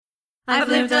I've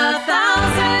lived 1,000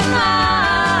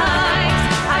 lives.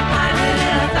 I've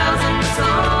piloted 1,000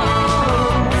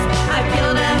 souls. I've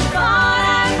killed and fought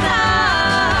at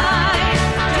night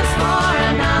just for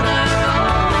another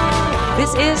role.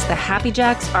 This is the Happy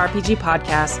Jacks RPG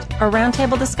Podcast, a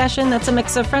roundtable discussion that's a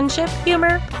mix of friendship,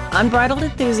 humor, unbridled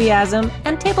enthusiasm,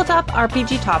 and tabletop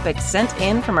RPG topics sent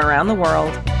in from around the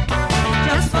world.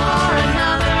 Just for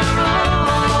another role.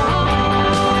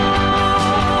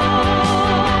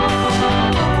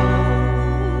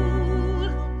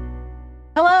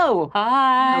 Hello.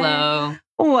 Hi. Hello.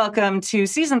 Welcome to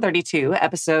Season 32,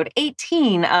 Episode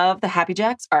 18 of the Happy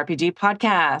Jacks RPG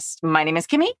Podcast. My name is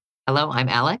Kimmy. Hello, I'm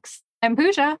Alex. I'm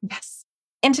Pooja. Yes.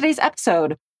 In today's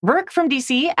episode, Verk from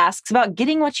DC asks about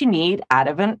getting what you need out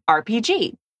of an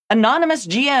RPG. Anonymous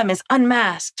GM is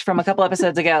Unmasked from a couple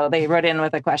episodes ago. They wrote in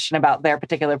with a question about their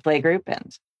particular playgroup,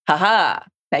 and haha,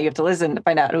 now you have to listen to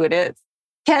find out who it is.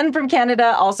 Ken from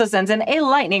Canada also sends in a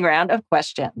lightning round of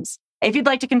questions. If you'd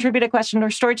like to contribute a question or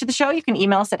story to the show, you can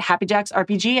email us at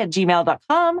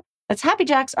happyjacksrpg@gmail.com. That's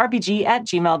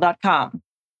happyjacksrpg@gmail.com.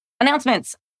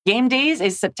 Announcements. Game Days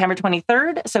is September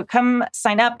 23rd, so come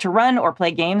sign up to run or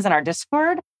play games in our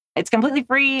Discord. It's completely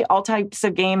free. All types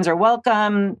of games are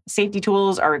welcome. Safety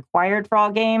tools are required for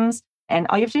all games. And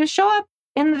all you have to do is show up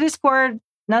in the Discord.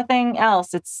 Nothing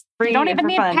else. It's free. You don't and even for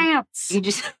need fun. pants. You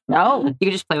just No. you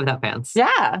can just play without pants.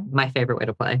 Yeah, My favorite way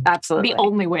to play. absolutely. The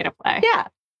only way to play. Yeah.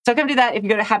 So come do that. If you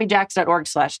go to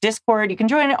happyjacks.org/Discord, you can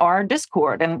join our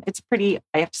Discord. And it's pretty,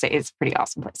 I have to say, it's a pretty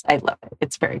awesome place. I love it.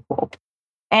 It's very cool.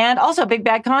 And also, Big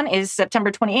Bad Con is September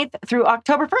 28th through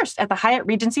October 1st at the Hyatt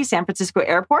Regency San Francisco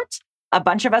Airport. A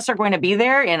bunch of us are going to be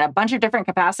there in a bunch of different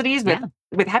capacities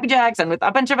with Happy Jacks and with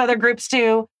a bunch of other groups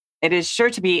too. It is sure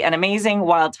to be an amazing,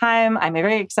 wild time. I'm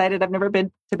very excited. I've never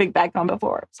been to Big Bad Con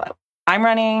before. So I'm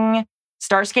running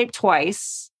Starscape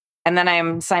twice. And then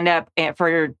I'm signed up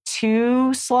for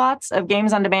 2 slots of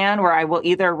Games on Demand where I will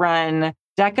either run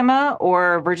Decima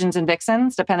or Virgins and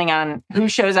Vixens, depending on who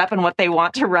shows up and what they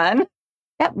want to run.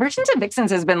 Yeah, Virgins and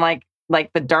Vixens has been like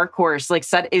the dark horse,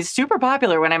 is super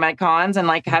popular when I'm at cons and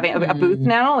like having a booth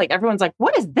now. Like everyone's like,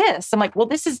 what is this? I'm like, well,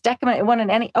 this is Decima. It won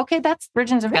an any. Okay, that's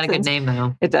Virgins and Got a Vixens. good name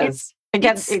though. It does.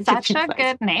 It's such a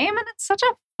good name, and it's such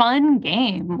a fun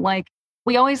game. Like,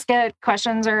 we always get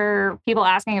questions or people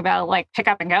asking about like pick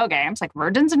up and go games. Like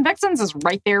Virgins and Vixens is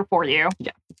right there for you.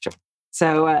 Yeah, sure.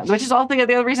 So, which is also the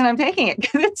other reason I'm taking it,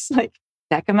 because it's like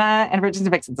Decima and Virgins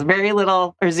and Vixens, very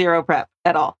little or zero prep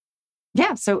at all.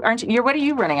 Yeah. So, what are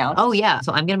you running out? Oh yeah.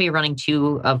 So I'm going to be running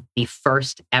 2 of the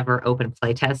first ever open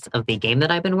play tests of the game that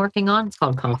I've been working on. It's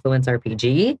called Confluence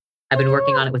RPG. I've been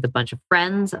working on it with a bunch of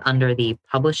friends under the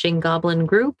Publishing Goblin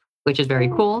group, which is very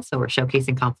cool. So we're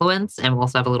showcasing Confluence, and we'll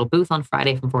also have a little booth on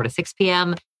Friday from 4 to 6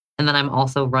 p.m. And then I'm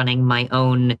also running my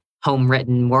own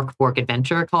home-written workbook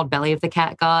adventure called Belly of the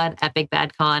Cat God at Big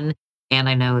Bad Con. And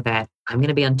I know that I'm going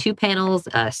to be on 2 panels.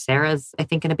 Sarah's, I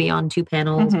think, going to be on 2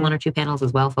 panels, 1 or 2 panels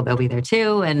as well. So they'll be there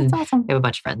too. And That's awesome. we have a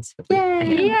bunch of friends.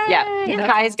 Yay. Yeah.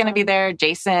 Kai's going to be there.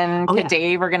 Jason, Oh, yeah.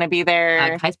 Dave are going to be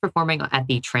there. Kai's performing at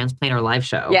the Transplanter live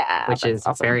show, Yeah, which that's is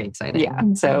awesome. very exciting. Yeah.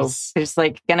 So there's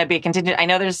like going to be a contingent. I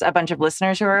know there's a bunch of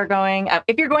listeners who are going.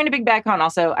 If you're going to Big Bad Con,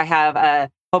 also, I have,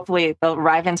 hopefully they'll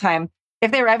arrive in time.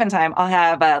 If they arrive in time, I'll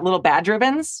have little badge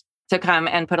ribbons to come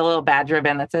and put a little badge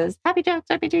ribbon that says Happy Jacks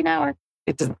RPG Network.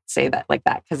 It doesn't say that like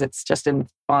that because it's just in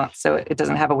font. So it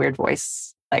doesn't have a weird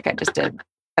voice like I just did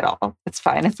at all. It's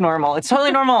fine. It's normal. It's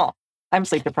totally normal. I'm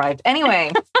sleep deprived.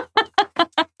 Anyway.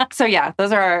 So yeah,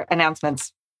 those are our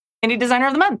announcements. Indie Designer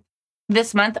of the Month.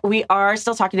 This month, we are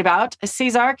still talking about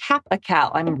Cesar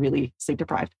Capacal. I'm really sleep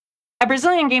deprived. A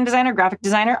Brazilian game designer, graphic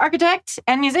designer, architect,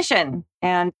 and musician.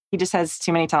 And he just has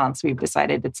too many talents. We've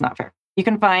decided it's not fair. You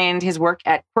can find his work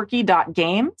at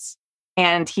quirky.games.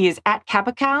 And he is at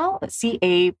Capacal,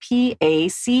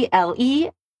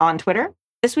 Capacle on Twitter.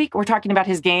 This week, we're talking about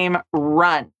his game,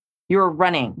 Run. You're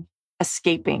running,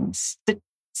 escaping,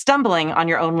 stumbling on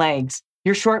your own legs.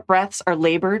 Your short breaths are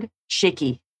labored,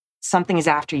 shaky. Something is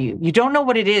after you. You don't know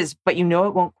what it is, but you know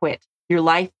it won't quit. Your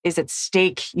life is at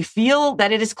stake. You feel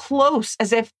that it is close,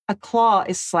 as if a claw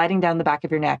is sliding down the back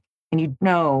of your neck. And you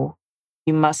know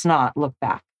you must not look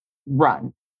back.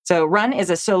 Run. So Run is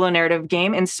a solo narrative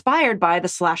game inspired by the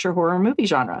slasher horror movie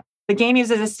genre. The game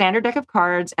uses a standard deck of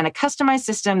cards and a customized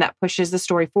system that pushes the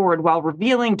story forward while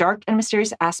revealing dark and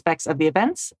mysterious aspects of the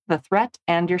events, the threat,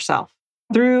 and yourself.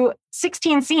 Through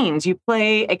 16 scenes, you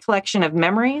play a collection of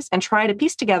memories and try to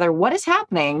piece together what is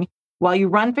happening while you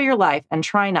run for your life and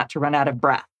try not to run out of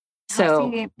breath. So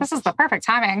See, this is the perfect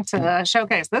timing to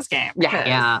showcase this game. Yeah.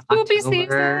 Yeah. Spooky October, season.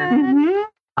 Mhm.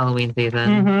 Halloween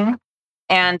season. Mhm.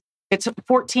 And It's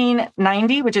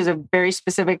 $14.90, which is a very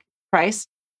specific price,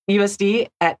 USD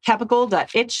at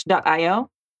capital.itch.io.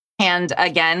 And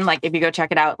again, like if you go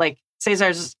check it out, like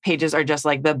Cesar's pages are just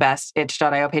like the best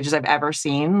itch.io pages I've ever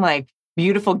seen. Like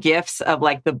beautiful gifs of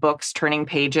like the books turning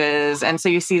pages. And so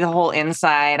you see the whole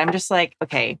inside. I'm just like,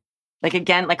 okay, like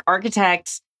again, like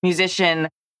architect, musician,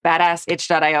 badass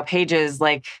itch.io pages,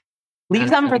 like leave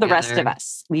them for the rest of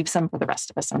us. Leave some for the rest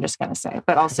of us, I'm just going to say.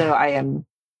 But also I am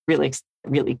really,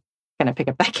 really going to pick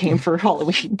up that game for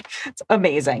Halloween. It's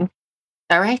amazing.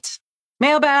 All right.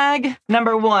 Mailbag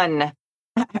number 1.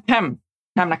 No, I'm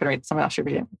not going to read it. Someone else should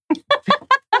read it.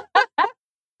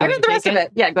 I read the rest of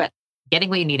it. Yeah, go ahead. Getting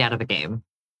what you need out of a game.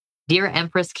 Dear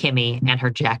Empress Kimmy and her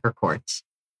Jacker Court,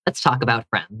 let's talk about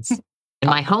friends. In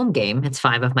my home game, it's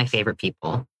 5 of my favorite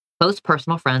people. Close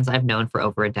personal friends I've known for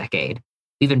over a decade.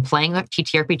 We've been playing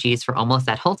TTRPGs for almost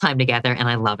that whole time together, and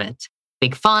I love it.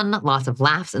 Big fun, lots of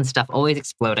laughs, and stuff always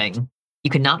exploding.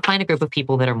 You cannot find a group of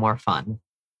people that are more fun.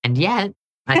 And yet,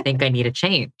 I think I need a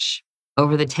change.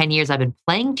 Over the 10 years I've been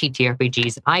playing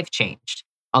TTRPGs, I've changed.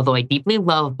 Although I deeply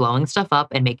love blowing stuff up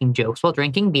and making jokes while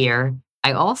drinking beer,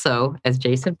 I also, as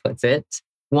Jason puts it,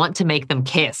 want to make them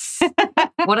kiss.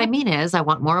 What I mean is, I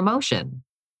want more emotion.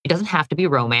 It doesn't have to be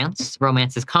romance.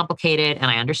 Romance is complicated, and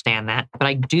I understand that, but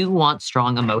I do want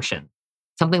strong emotion.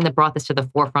 Something that brought this to the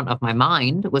forefront of my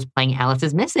mind was playing Alice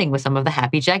is Missing with some of the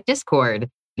Happy Jack Discord.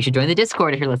 You should join the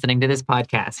Discord if you're listening to this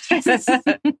podcast.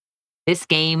 This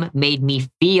game made me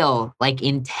feel like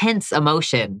intense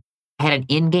emotion. I had an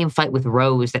in-game fight with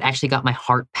Rose that actually got my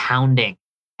heart pounding.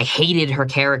 I hated her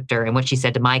character and what she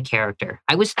said to my character.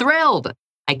 I was thrilled.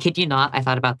 I kid you not, I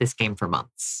thought about this game for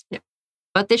months. Yeah.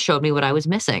 But this showed me what I was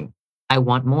missing. I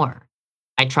want more.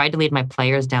 I tried to lead my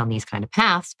players down these kind of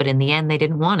paths, but in the end, they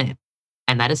didn't want it.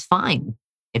 And that is fine.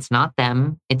 It's not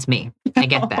them, it's me. I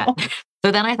get that.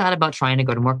 So then I thought about trying to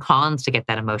go to more cons to get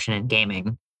that emotion in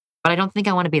gaming. But I don't think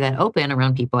I want to be that open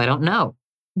around people I don't know.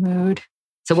 Mood.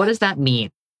 So what does that mean?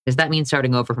 Does that mean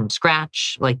starting over from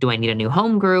scratch? Like, do I need a new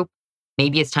home group?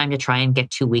 Maybe it's time to try and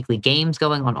get 2 weekly games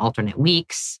going on alternate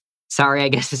weeks. Sorry, I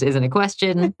guess this isn't a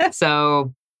question.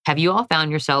 So have you all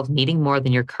found yourselves needing more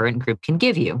than your current group can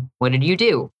give you? What did you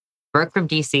do? Burke from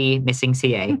DC, missing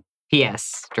CA.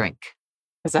 P.S. Drink.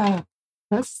 I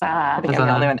That's sad. think I'm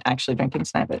the only one actually drinking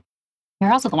tonight, but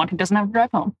You're also the one who doesn't have to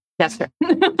drive home. that's fair.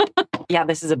 Yeah,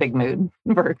 this is a big mood.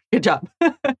 Burke, good job.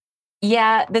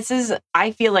 Yeah,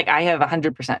 I feel like I have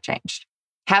 100% changed.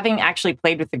 Having actually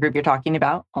played with the group you're talking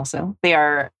about also, they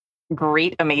are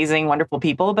great, amazing, wonderful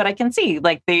people, but I can see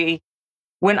like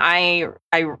when I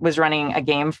was running a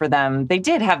game for them, they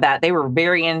did have that. They were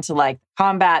very into like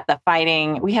combat, the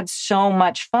fighting. We had so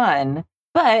much fun,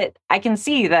 but I can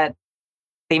see that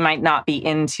they might not be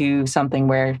into something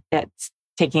where it's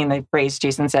taking the phrase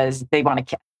Jason says, they want to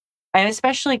kiss. And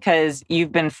especially because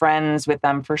you've been friends with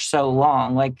them for so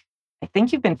long. Like, I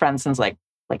think you've been friends since like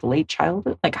late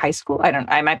childhood, like high school.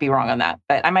 I might be wrong on that,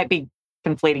 but I might be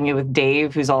conflating you with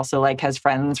Dave, who's also like has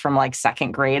friends from like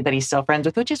 2nd grade that he's still friends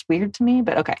with, which is weird to me,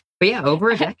 but okay. But yeah, over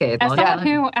a decade.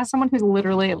 As someone who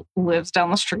literally lives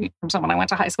down the street from someone I went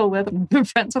to high school with and been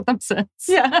friends with them since.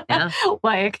 Yeah.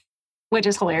 Like, which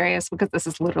is hilarious because this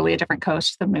is literally a different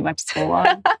coast than we went to school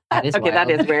on. That is Okay, wild.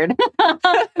 that is weird.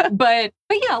 but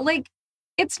yeah, like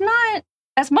it's not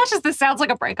as much as this sounds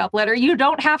like a breakup letter. You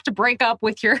don't have to break up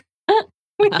with your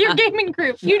gaming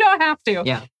group. You don't have to.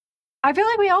 Yeah. I feel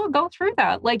like we all go through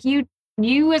that. Like you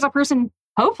as a person,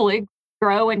 hopefully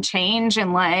grow and change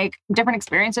and like different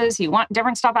experiences. You want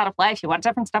different stuff out of life. You want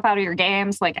different stuff out of your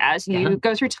games, like as you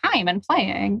go through time and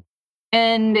playing.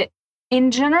 And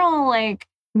in general, like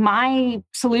my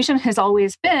solution has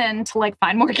always been to like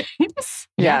find more games.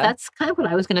 Yeah, that's kind of what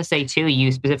I was going to say too.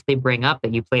 You specifically bring up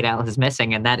that you played Alice is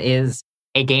Missing, and that is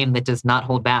a game that does not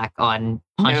hold back on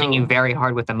punching you very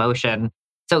hard with emotion.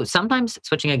 So sometimes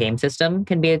switching a game system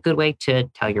can be a good way to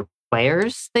tell your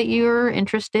players that you're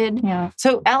interested. Yeah.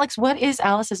 So Alex, what is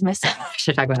Alice is Missing? I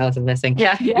should talk about Alice is Missing.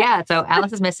 Yeah. So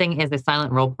Alice is Missing is a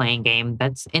silent role-playing game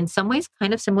that's in some ways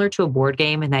kind of similar to a board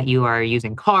game in that you are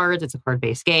using cards. It's a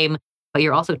card-based game, but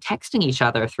you're also texting each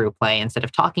other through play instead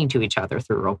of talking to each other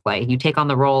through role play. You take on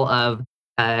the role of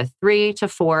 3 to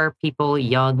 4 people,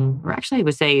 young, or actually I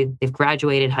would say they've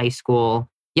graduated high school,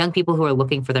 young people who are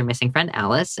looking for their missing friend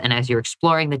Alice. And as you're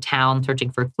exploring the town,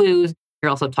 searching for clues, you're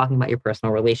also talking about your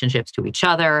personal relationships to each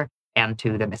other and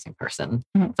to the missing person.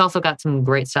 Mm-hmm. It's also got some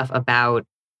great stuff about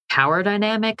power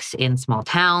dynamics in small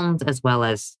towns, as well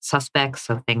as suspects.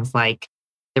 So things like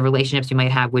the relationships you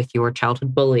might have with your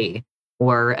childhood bully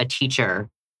or a teacher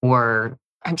or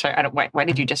I'm sorry. I don't. Why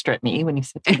did you just strip me when you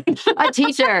said A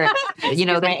teacher,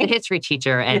 the me. history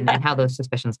teacher, and how those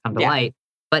suspicions come to Yeah. light.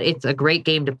 But it's a great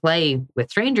game to play with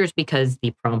strangers because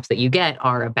the prompts that you get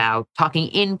are about talking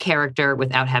in character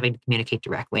without having to communicate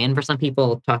directly. And for some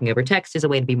people, talking over text is a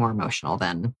way to be more emotional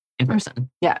than in person.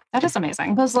 Yeah. That is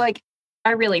amazing. Because, like,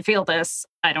 I really feel this.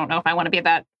 I don't know if I want to be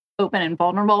that open and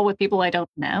vulnerable with people I don't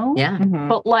know. Yeah. Mhm.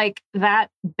 But, like, that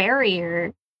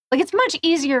barrier, like, it's much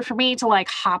easier for me to, like,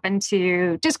 hop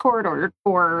into Discord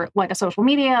or like, a social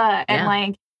media and, Yeah.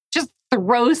 like, just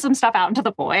throw some stuff out into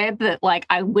the void that, like,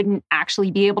 I wouldn't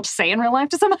actually be able to say in real life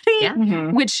to somebody. Yeah.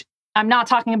 Mhm. Which I'm not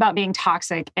talking about being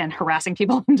toxic and harassing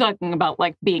people. I'm talking about,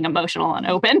 like, being emotional and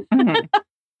open. Mhm.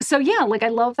 So yeah, like, I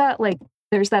love that, like,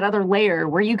 there's that other layer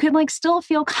where you can, like, still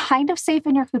feel kind of safe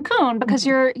in your cocoon because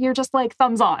you're just, like,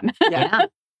 thumbs on. Yeah.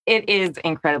 It is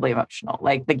incredibly emotional.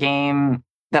 Like the game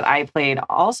that I played,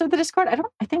 also the Discord.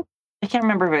 I can't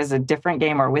remember if it was a different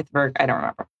game or with Verk. I don't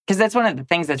remember. Because that's one of the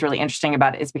things that's really interesting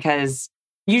about it is because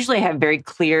usually I have very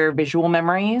clear visual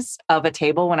memories of a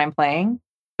table when I'm playing.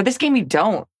 But this game, you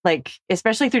don't. Like,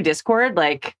 especially through Discord,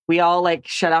 like we all like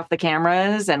shut off the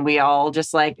cameras and we all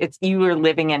just like, you were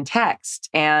living in text.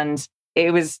 And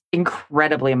it was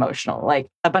incredibly emotional. Like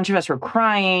a bunch of us were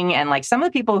crying and like some of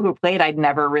the people who played, I'd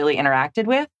never really interacted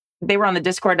with. They were on the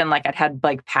Discord and like I'd had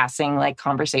like passing like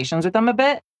conversations with them a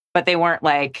bit, but they weren't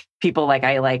like people like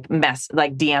I like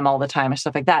DM all the time and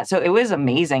stuff like that. So it was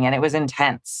amazing and it was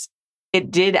intense.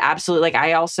 It did absolutely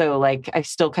like, I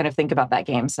still kind of think about that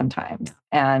game sometimes.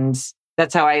 And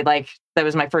that's how that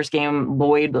was my first game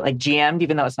Lloyd like GM'd,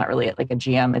 even though it's not really like a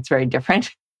GM, it's very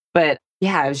different. But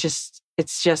yeah, it's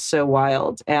just so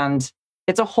wild. And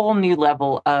it's a whole new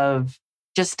level of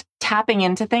just tapping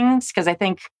into things. Because I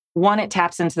think one, it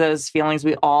taps into those feelings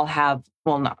we all have.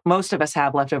 Well, not most of us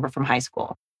have left over from high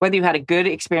school. Whether you had a good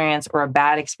experience or a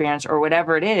bad experience or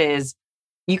whatever it is,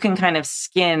 you can kind of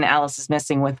skin Alice is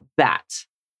Missing with that.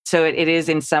 So it is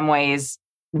in some ways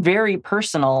very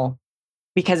personal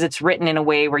because it's written in a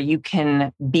way where you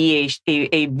can be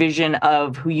a vision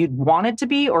of who you'd wanted to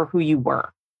be or who you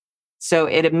were. So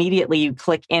it immediately you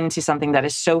click into something that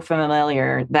is so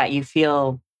familiar that you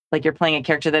feel like you're playing a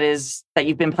character that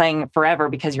you've been playing forever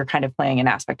because you're kind of playing an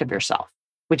aspect of yourself,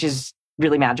 which is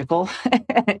really magical.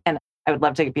 And I would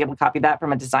love to be able to copy that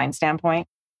from a design standpoint.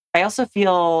 I also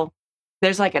feel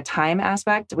there's like a time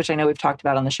aspect, which I know we've talked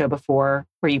about on the show before,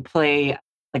 where you play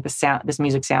like this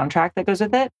music soundtrack that goes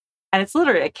with it. And it's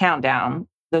literally a countdown.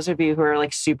 Those of you who are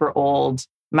like super old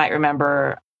might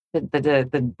remember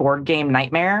the board game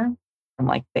Nightmare from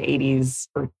like the 80s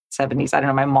or 70s. I don't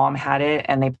know. My mom had it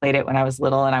and they played it when I was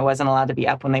little and I wasn't allowed to be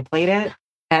up when they played it.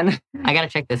 And I got to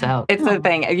check this out. it's the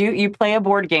thing. You play a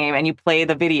board game and you play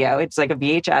the video. It's like a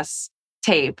VHS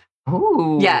tape.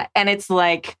 Ooh. Yeah. And it's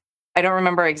like, I don't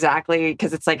remember exactly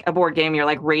because it's like a board game. You're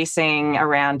like racing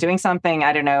around doing something.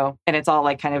 I don't know. And it's all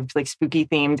like kind of like spooky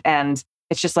themed. And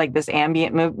it's just like this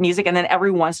ambient music. And then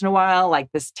every once in a while, like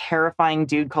this terrifying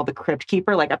dude called the Crypt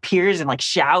Keeper like appears and like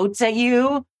shouts at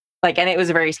you. Like, and it was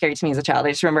very scary to me as a child.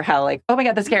 I just remember how like, oh my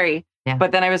God, that's scary. Yeah.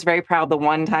 But then I was very proud the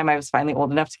one time I was finally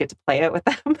old enough to get to play it with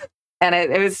them. And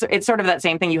it's sort of that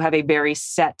same thing. You have a very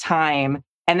set time.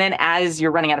 And then as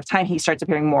you're running out of time, he starts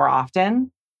appearing more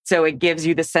often. So it gives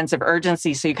you the sense of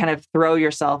urgency. So you kind of throw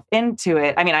yourself into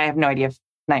it. I mean, I have no idea if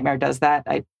Nightmare does that.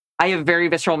 I have very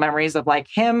visceral memories of like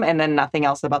him and then nothing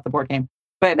else about the board game.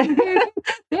 But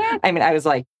I mean, I was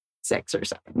like 6 or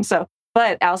 7. So,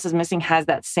 but Alice is Missing has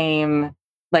that same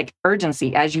like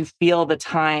urgency as you feel the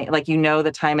time, like, you know,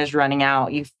 the time is running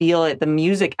out. You feel it. The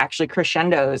music actually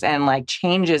crescendos and like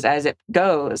changes as it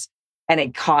goes. And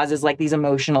it causes like these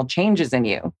emotional changes in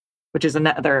you, which is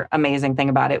another amazing thing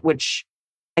about it, which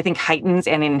I think heightens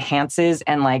and enhances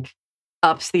and like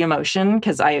ups the emotion.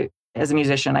 Because as a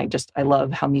musician, I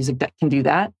love how music can do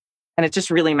that. And it's just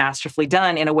really masterfully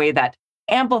done in a way that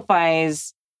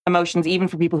amplifies emotions, even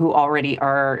for people who already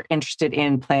are interested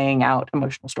in playing out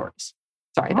emotional stories.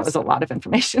 Sorry, that was a lot of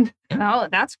information. No,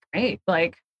 that's great.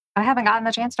 Like, I haven't gotten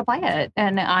the chance to play it.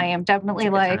 And I am definitely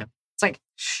like, it's like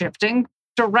shifting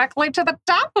directly to the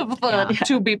top of the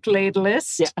to be played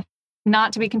list. Yeah.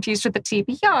 Not to be confused with the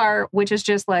TBR, which is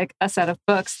just like a set of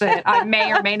books that I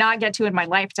may or may not get to in my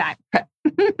lifetime.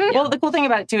 Well, the cool thing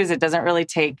about it too is it doesn't really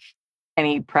take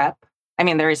any prep. I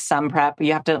mean, there is some prep.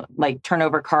 You have to like turn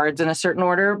over cards in a certain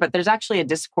order, but there's actually a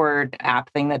Discord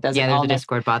app thing that does it. Yeah, there's a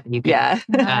Discord bot that you can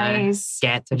Nice.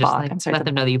 get. So just let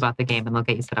them know that you bought the game and they'll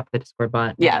get you set up with the Discord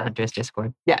bot. Yeah. Hunter's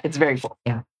Discord. Yeah, it's very cool.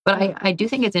 Yeah. But I do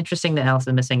think it's interesting that Alice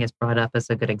is Missing is brought up as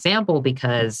a good example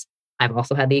because I've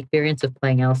also had the experience of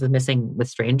playing Alice is Missing with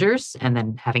strangers and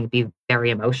then having it be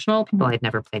very emotional, people I'd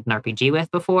never played an RPG with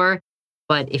before.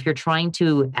 But if you're trying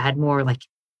to add more like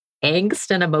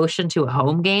angst and emotion to a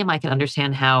home game, I can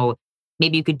understand how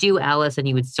maybe you could do Alice and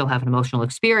you would still have an emotional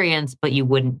experience, but you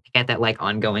wouldn't get that like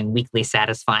ongoing weekly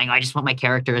satisfying. I just want my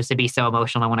characters to be so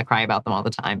emotional. I want to cry about them all the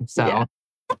time. So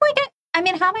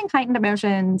Having heightened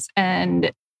emotions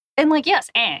and like, yes,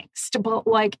 angst, but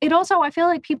like it also, I feel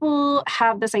like people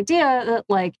have this idea that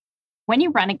like when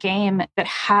you run a game that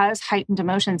has heightened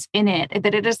emotions in it,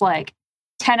 that it is like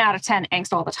 10 out of 10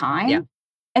 angst all the time. Yeah.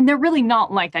 And they're really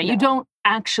not like that. No. You don't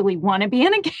actually want to be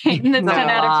in a game that's 10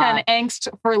 out of 10 angst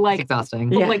for it's like,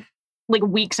 exhausting. like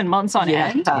weeks and months on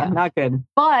end. Not good.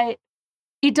 But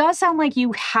it does sound like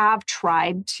you have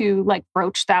tried to like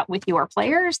broach that with your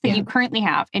players that you currently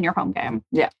have in your home game.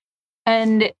 Yeah.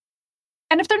 And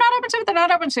if they're not open to it, they're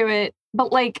not open to it.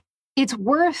 But like, it's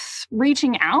worth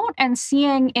reaching out and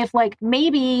seeing if like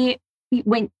maybe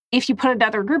if you put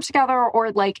another group together,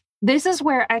 or like, this is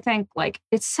where I think like,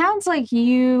 it sounds like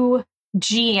you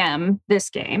GM this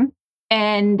game.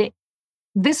 And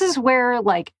this is where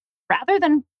like, rather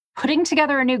than putting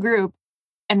together a new group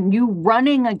and you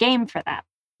running a game for them,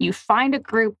 you find a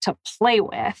group to play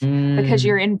with because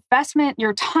your investment,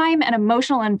 your time and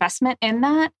emotional investment in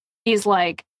that is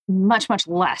like much, much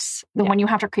less than when you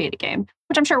have to create a game,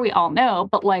 which I'm sure we all know.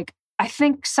 But like, I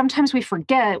think sometimes we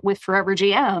forget with Forever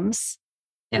GMs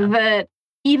that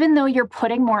even though you're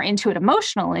putting more into it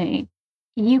emotionally,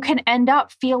 you can end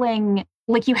up feeling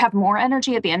like you have more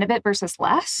energy at the end of it versus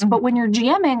less. But when you're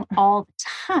GMing all the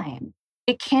time,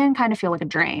 it can kind of feel like a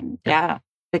drain. Yeah,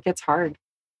 it gets hard.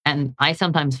 And I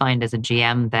sometimes find as a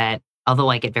GM that although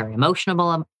I get very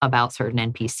emotional about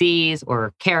certain NPCs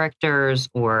or characters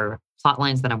or plot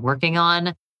lines that I'm working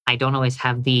on, I don't always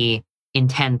have the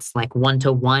intense, like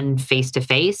one-to-one,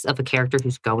 face-to-face of a character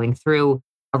who's going through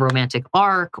a romantic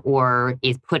arc or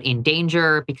is put in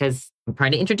danger because I'm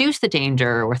trying to introduce the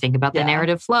danger or think about the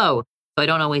narrative flow. So I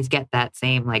don't always get that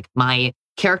same, like, my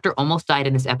character almost died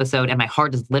in this episode and my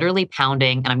heart is literally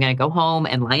pounding and I'm going to go home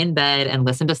and lie in bed and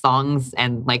listen to songs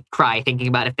and like cry thinking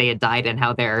about if they had died and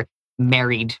how they're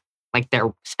married, like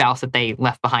their spouse that they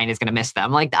left behind is going to miss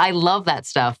them. Like, I love that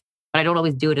stuff, but I don't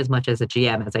always do it as much as a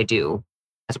GM as I do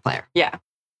as a player. Yeah.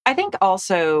 I think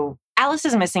also Alice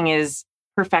is Missing is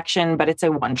perfection, but it's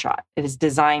a one shot. It is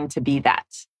designed to be that.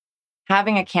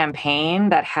 Having a campaign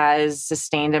that has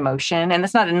sustained emotion, and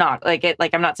that's not a knock. Like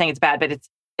I'm not saying it's bad, but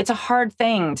it's a hard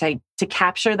thing to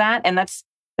capture that. And that's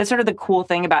sort of the cool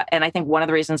thing about, and I think one of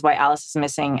the reasons why Alice is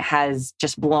Missing has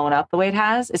just blown up the way it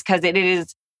has is because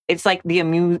it's like the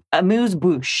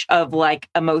amuse-bouche of like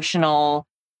emotional,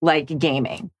 like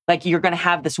gaming. Like you're going to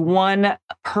have this one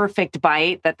perfect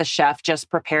bite that the chef just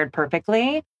prepared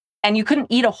perfectly. And you couldn't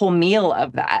eat a whole meal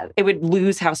of that. It would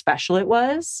lose how special it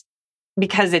was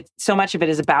because so much of it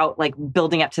is about like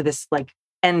building up to this like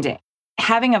ending.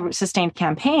 Having a sustained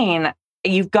campaign,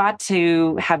 you've got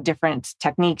to have different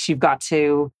techniques. You've got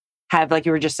to have, like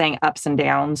you were just saying, ups and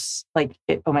downs. Like,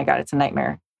 oh my God, it's a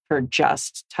nightmare for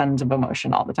just tons of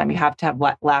emotion all the time. You have to have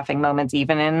laughing moments,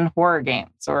 even in horror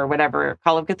games or whatever,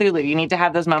 Call of Cthulhu. You need to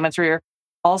have those moments where you're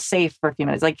all safe for a few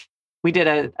minutes. Like we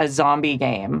did a zombie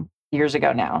game years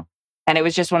ago now. And it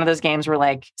was just one of those games where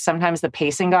like sometimes the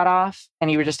pacing got off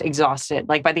and you were just exhausted.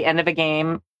 Like by the end of a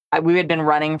game, we had been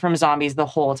running from zombies the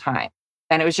whole time.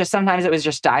 And it was just, sometimes it was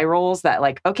just die rolls that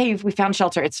like, okay, we found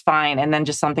shelter, it's fine. And then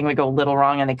just something would go a little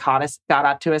wrong and they got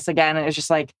up to us again. And it was just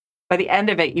like, by the end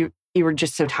of it, you were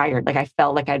just so tired. Like I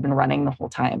felt like I'd been running the whole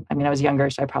time. I mean, I was younger,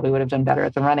 so I probably would have done better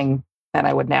at the running than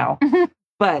I would now.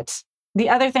 But the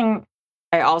other thing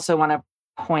I also want to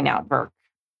point out, Burke,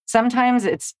 sometimes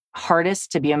it's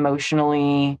hardest to be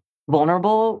emotionally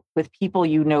vulnerable with people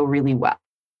you know really well.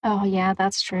 Oh, yeah,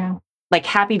 that's true. Like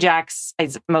Happy Jacks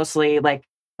is mostly like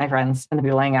my friends and the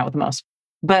people I hang out with the most.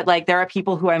 But like there are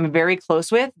people who I'm very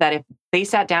close with that if they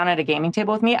sat down at a gaming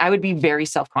table with me, I would be very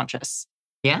self-conscious.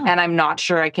 Yeah. And I'm not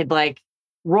sure I could like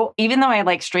roll, even though I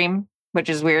like stream, which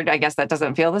is weird. I guess that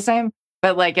doesn't feel the same.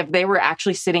 But like if they were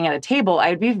actually sitting at a table,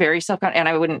 I would be very self-conscious and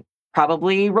I wouldn't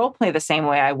probably role play the same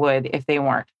way I would if they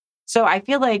weren't. So I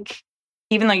feel like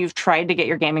even though you've tried to get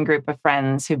your gaming group of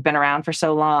friends who've been around for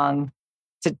so long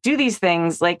to do these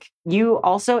things, like you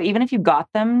also, even if you got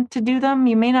them to do them,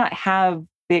 you may not have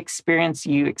the experience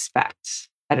you expect.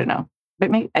 I don't know.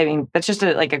 But that's just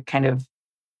a kind of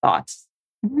thoughts.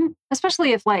 Mm-hmm.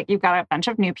 Especially if like you've got a bunch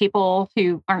of new people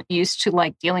who aren't used to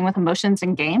like dealing with emotions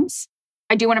in games.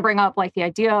 I do want to bring up like the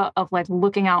idea of like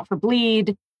looking out for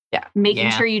bleed,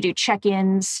 making sure you do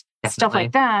check-ins, stuff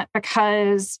like that,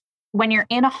 because when you're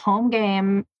in a home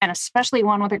game, and especially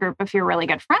one with a group of your really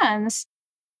good friends,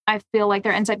 I feel like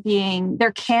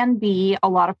there can be a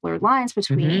lot of blurred lines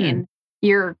between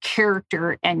your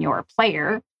character and your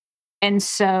player. And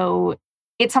so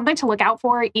it's something to look out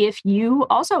for if you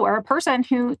also are a person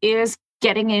who is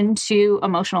getting into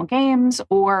emotional games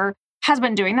or has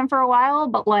been doing them for a while,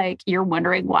 but like you're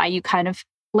wondering why you kind of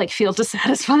like feel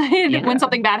dissatisfied when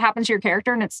something bad happens to your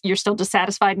character and you're still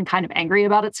dissatisfied and kind of angry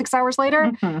about it 6 hours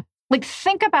later. Like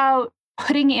think about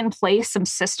putting in place some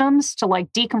systems to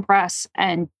like decompress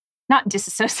and not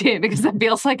disassociate, because that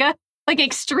feels like a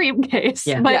extreme case,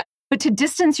 but to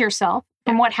distance yourself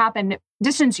from what happened,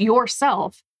 distance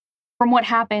yourself from what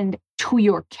happened to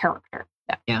your character.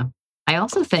 Yeah. I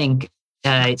also think,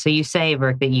 so you say,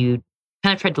 Vert, that you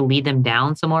kind of tried to lead them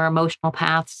down some more emotional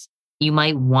paths. You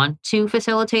might want to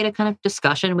facilitate a kind of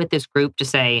discussion with this group to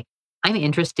say, I'm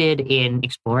interested in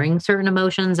exploring certain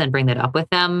emotions and bring that up with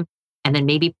them. And then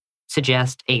maybe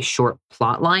suggest a short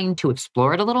plot line to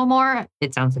explore it a little more.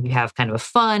 It sounds like you have kind of a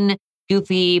fun,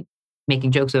 goofy,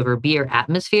 making jokes over beer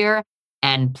atmosphere.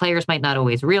 And players might not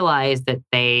always realize that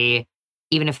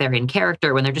even if they're in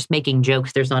character, when they're just making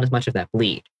jokes, there's not as much of that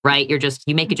bleed, right?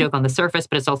 You make a joke on the surface,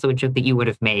 but it's also a joke that you would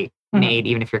have made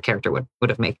even if your character would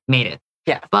have made it.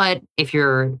 Yeah. But if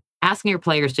you're asking your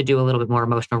players to do a little bit more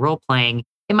emotional role playing,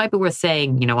 it might be worth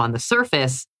saying, on the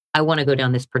surface, I want to go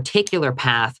down this particular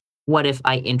path. What if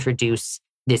I introduce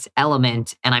this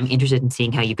element and I'm interested in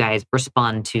seeing how you guys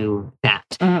respond to that?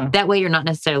 That way, you're not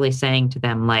necessarily saying to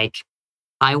them, like,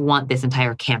 I want this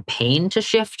entire campaign to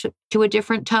shift to a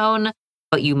different tone,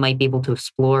 but you might be able to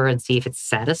explore and see if it's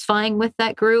satisfying with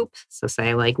that group. So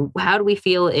say, like, how do we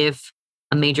feel if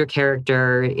a major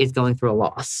character is going through a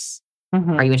loss?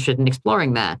 Are you interested in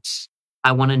exploring that?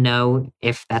 I want to know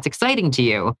if that's exciting to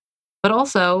you. But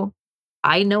also,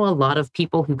 I know a lot of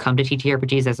people who come to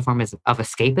TTRPGs as a form of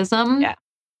escapism. Yeah.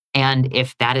 And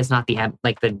if that is not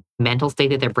the mental state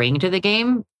that they're bringing to the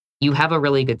game, you have a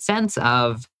really good sense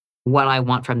of what I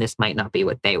want from this might not be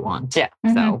what they want. Yeah.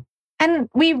 So, and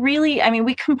we really,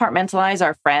 we compartmentalize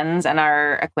our friends and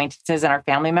our acquaintances and our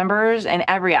family members in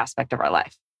every aspect of our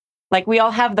life. Like we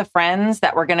all have the friends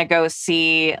that we're going to go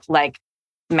see like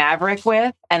Maverick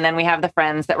with, and then we have the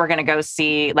friends that we're going to go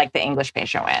see like the English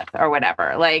patient with or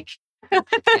whatever. Like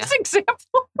that's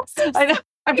examples. I know.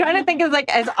 I'm trying to think of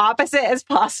like as opposite as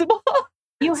possible.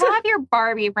 You have your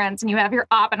Barbie friends and you have your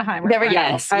Oppenheimer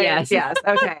friends. Yes.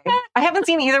 Okay. I haven't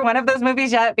seen either one of those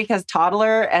movies yet because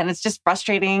toddler, and it's just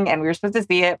frustrating. And we were supposed to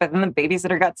see it, but then the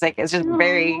babysitter got sick. It's just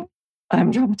very,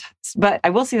 I'm traumatized. But I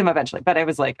will see them eventually. But I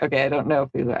was like, okay, I don't know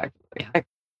if these are actually. Yeah.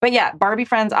 But yeah, Barbie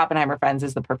friends, Oppenheimer friends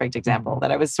is the perfect example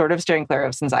that I was sort of steering clear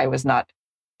of since I was not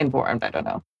informed. I don't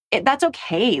know. That's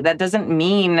okay. That doesn't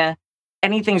mean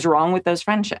anything's wrong with those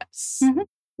friendships.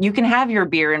 You can have your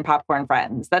beer and popcorn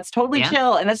friends. That's totally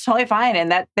chill and that's totally fine.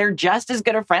 And that they're just as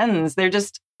good of friends. They're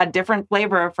just a different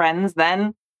flavor of friends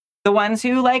than the ones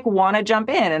who like want to jump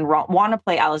in and want to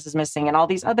play Alice is Missing and all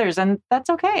these others. And that's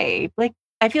okay. Like,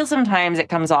 I feel sometimes it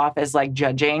comes off as like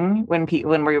judging when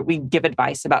we give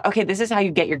advice about, okay, this is how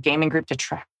you get your gaming group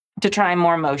to try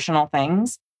more emotional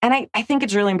things. And I think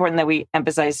it's really important that we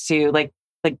emphasize too, like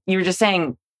you were just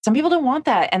saying, some people don't want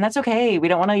that. And that's okay. We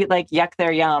don't want to like yuck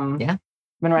their yum. Yeah. I've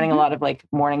been running a lot of like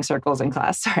morning circles in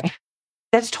class. Sorry.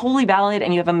 That's totally valid.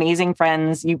 And you have amazing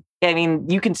friends. You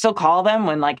can still call them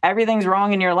when like everything's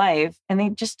wrong in your life and they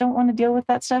just don't want to deal with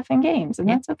that stuff in games. And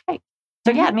that's okay.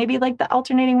 So yeah, maybe like the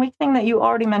alternating week thing that you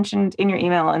already mentioned in your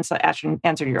email and so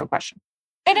answered your own question.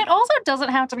 And it also doesn't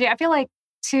have to be, I feel like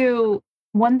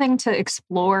one thing to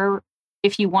explore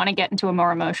if you want to get into a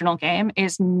more emotional game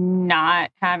is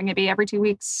not having it be every 2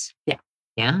 weeks. Yeah.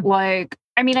 Yeah. Like,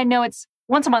 I know it's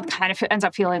once a month kind of ends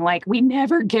up feeling like we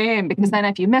never game because then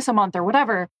if you miss a month or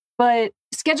whatever, but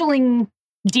scheduling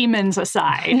demons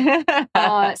aside,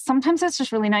 sometimes it's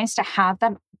just really nice to have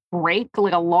that break,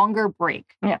 like a longer break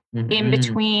in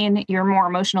between your more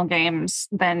emotional games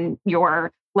than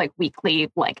your like weekly,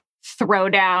 like throw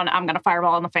down, I'm going to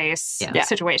fireball in the face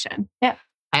situation. Yeah.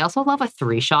 I also love a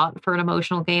 3-shot for an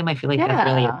emotional game. I feel like that's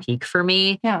really a peak for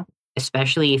me. Yeah.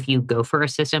 Especially if you go for a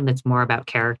system that's more about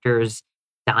characters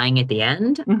dying at the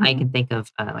end. I can think of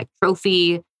like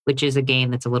Trophy, which is a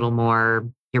game that's a little more,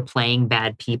 you're playing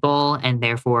bad people and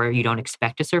therefore you don't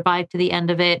expect to survive to the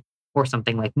end of it. Or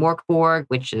something like Morkborg,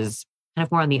 which is kind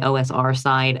of more on the OSR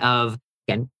side of,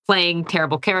 again, playing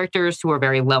terrible characters who are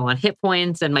very low on hit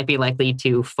points and might be likely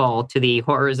to fall to the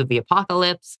horrors of the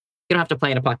apocalypse. You don't have to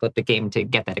play an apocalyptic game to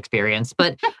get that experience.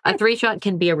 But a 3-shot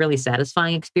can be a really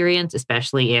satisfying experience,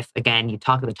 especially if, again, you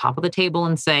talk at the top of the table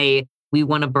and say, we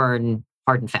want to burn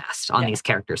hard and fast on Yeah. these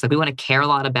characters. Like we want to care a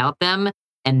lot about them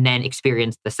and then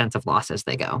experience the sense of loss as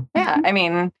they go. Yeah. I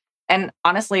mean, and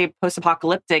honestly,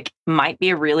 post-apocalyptic might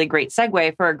be a really great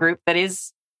segue for a group that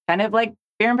is kind of like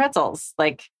beer and pretzels.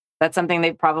 Like that's something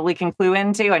they probably can clue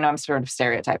into. I know I'm sort of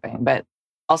stereotyping, but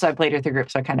also I played with your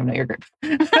group, so I kind of know your group.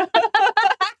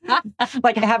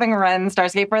 Like having run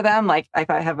Starscape for them, like I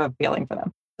have a feeling for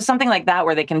them. Something like that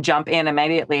where they can jump in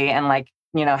immediately and like,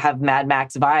 you know, have Mad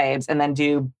Max vibes and then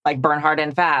do like burn hard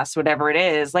and fast, whatever it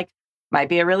is, like might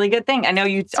be a really good thing. I know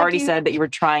you already said that you were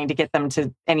trying to get them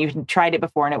to, and you tried it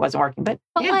before and it wasn't working, but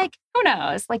like, who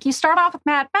knows? Like you start off with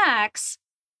Mad Max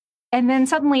and then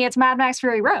suddenly it's Mad Max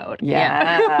Fury Road.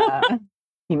 yeah,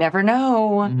 you never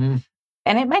know. Mm-hmm.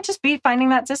 And it might just be finding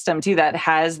that system too that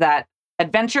has that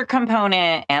adventure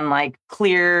component and like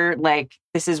clear, like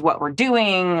this is what we're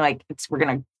doing. Like we're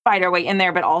going to fight our way in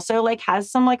there, but also like has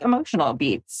some like emotional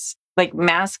beats. Like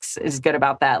Masks is good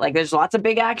about that. Like there's lots of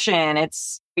big action.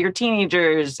 It's your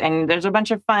teenagers and there's a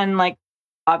bunch of fun, like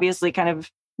obviously kind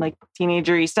of like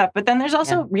teenagery stuff. But then there's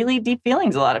also really deep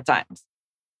feelings a lot of times.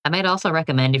 I might also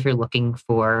recommend if you're looking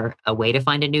for a way to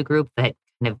find a new group that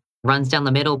kind of runs down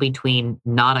the middle between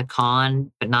not a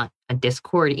con, but not a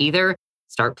Discord either.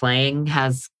 Start Playing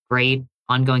has great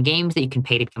ongoing games that you can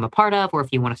pay to become a part of, or if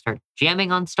you want to start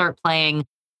jamming on Start Playing.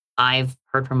 I've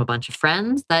heard from a bunch of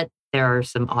friends that there are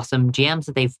some awesome GMs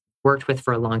that they've worked with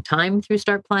for a long time through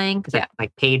Start Playing, because they're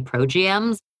like paid pro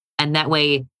GMs. And that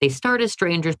way they start as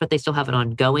strangers, but they still have an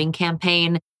ongoing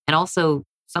campaign. And also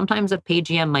sometimes a paid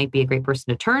GM might be a great person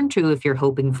to turn to if you're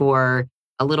hoping for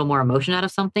a little more emotion out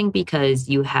of something, because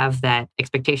you have that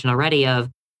expectation already of,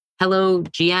 hello,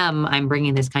 GM, I'm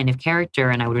bringing this kind of character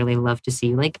and I would really love to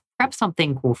see like prep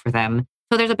something cool for them.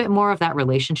 So there's a bit more of that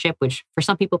relationship, which for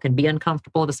some people can be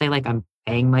uncomfortable to say, like, I'm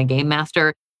paying my game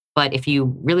master. But if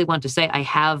you really want to say, I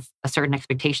have a certain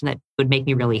expectation that would make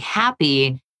me really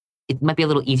happy, it might be a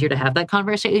little easier to have that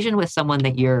conversation with someone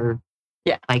that you're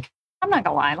like, I'm not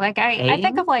gonna lie. Like I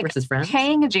think of like versus friends.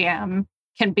 paying a GM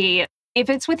can be, if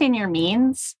it's within your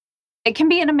means, it can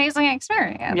be an amazing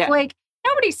experience. Yeah. Like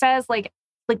nobody says like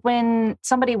when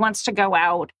somebody wants to go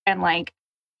out and like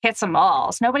hit some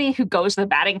balls, nobody who goes to the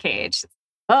batting cage,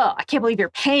 oh, I can't believe you're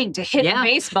paying to hit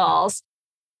baseballs.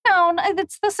 No,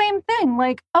 it's the same thing.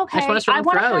 Like, okay, I just want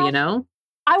to throw, you know?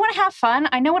 I want to have fun.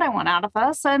 I know what I want out of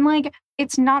this. And like,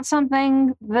 it's not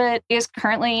something that is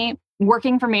currently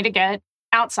working for me to get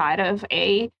outside of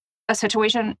a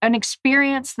situation, an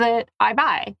experience that I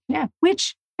buy. Yeah.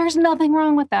 Which there's nothing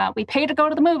wrong with that. We pay to go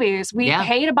to the movies. We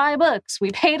pay to buy books. We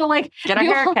pay to like get a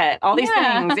haircut, all these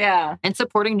things. Yeah. And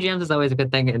supporting GMs is always a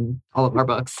good thing in all of our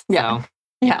books. Yeah.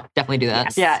 So definitely do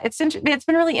that. Yeah. It's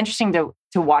been really interesting to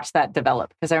watch that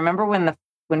develop, because I remember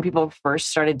when people first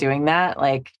started doing that,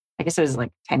 like, I guess it was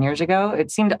like 10 years ago,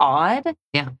 it seemed odd.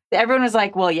 Yeah. Everyone was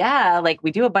like, well, yeah, like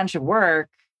we do a bunch of work.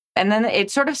 And then it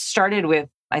sort of started with,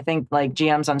 I think, like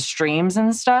GMs on streams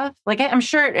and stuff. Like I'm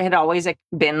sure it had always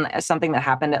been something that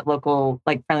happened at local,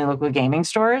 like friendly local gaming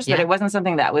stores, but it wasn't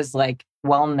something that was like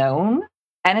well known.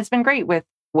 And it's been great with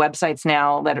websites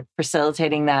now that are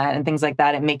facilitating that and things like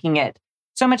that and making it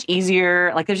so much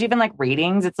easier. Like there's even like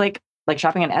ratings. It's like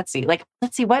shopping on Etsy. Like,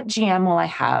 let's see, what GM will I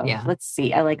have? Yeah. Let's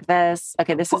see. I like this.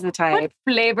 Okay, this is the type. what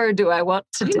flavor do I want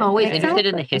to do? I'm always interested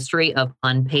in the history of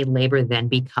unpaid labor then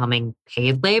becoming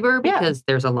paid labor, because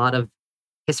there's a lot of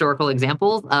historical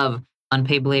examples of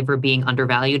unpaid labor being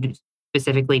undervalued,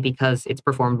 specifically because it's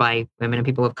performed by women and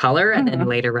people of color, and then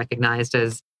later recognized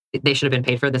as they should have been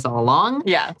paid for this all along.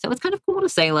 Yeah. So it's kind of cool to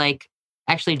say, like,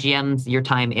 actually, GMs, your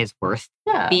time is worth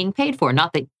being paid for.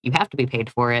 Not that you have to be paid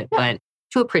for it, but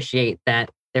to appreciate that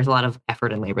there's a lot of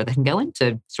effort and labor that can go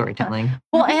into storytelling.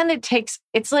 Well, and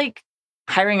it's like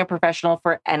hiring a professional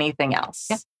for anything else.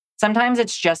 Yeah. Sometimes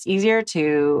it's just easier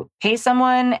to pay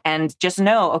someone and just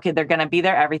know, okay, they're going to be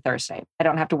there every Thursday. I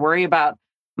don't have to worry about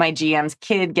my GM's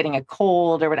kid getting a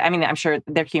cold or what. I mean, I'm sure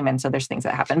they're human, so there's things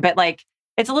that happen, but like,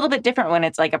 it's a little bit different when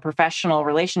it's like a professional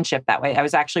relationship that way. I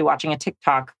was actually watching a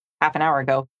TikTok half an hour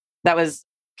ago that was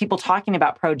people talking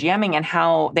about pro GMing and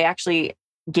how they actually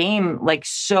game like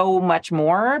so much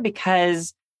more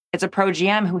because it's a pro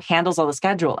GM who handles all the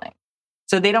scheduling.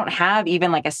 So they don't have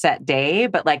even like a set day,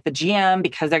 but like the GM,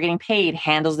 because they're getting paid,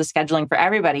 handles the scheduling for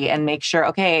everybody and makes sure,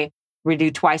 okay, we do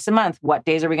twice a month. What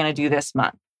days are we going to do this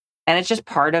month? And it's just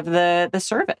part of the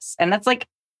service. And that's like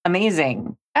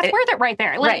amazing. That's worth it right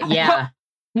there. Like, right. Yeah.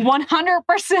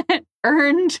 100%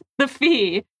 earned the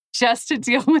fee just to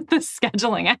deal with the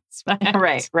scheduling aspect.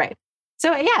 Right.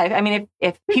 So yeah, I mean,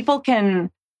 if people can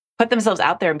put themselves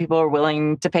out there and people are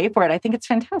willing to pay for it, I think it's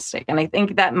fantastic. And I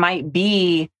think that might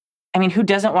be I mean, who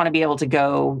doesn't want to be able to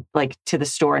go like to the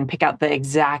store and pick out the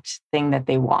exact thing that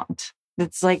they want?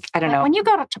 It's like, I don't know. When you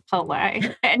go to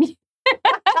Chipotle and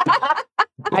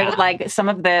I would like some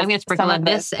of this. I'm going to sprinkle on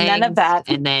this, none of that.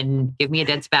 and then give me a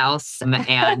dead spouse and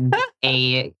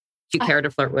a cute character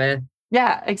to flirt with.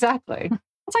 Yeah, exactly.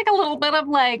 it's like a little bit of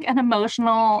like an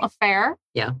emotional affair.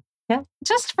 Yeah.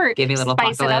 Just for give me a little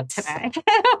spice it up apocalypse today.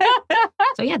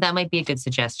 So yeah, that might be a good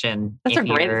suggestion. That's if a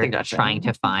great you're suggestion. trying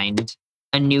to find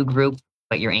a new group,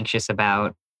 but you're anxious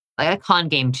about like a con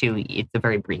game too. It's a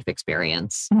very brief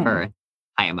experience Mhm. for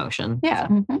high emotion. Yeah.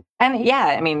 Mhm. And yeah,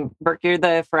 I mean, Burke, you're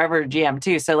the forever GM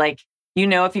too. So like, you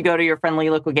know, if you go to your friendly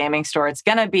local gaming store, it's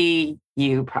going to be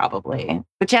you probably.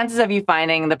 The chances of you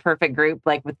finding the perfect group,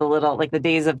 like with the little, like the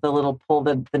days of the little pull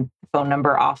the phone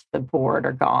number off the board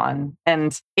are gone.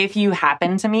 And if you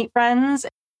happen to meet friends,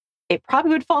 it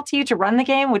probably would fall to you to run the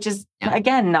game, which is,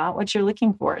 again, not what you're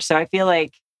looking for. So I feel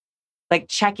like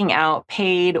checking out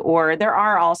paid, or there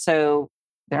are also,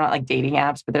 they're not like dating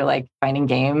apps, but they're like finding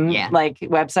game like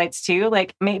websites too.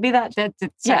 Like maybe that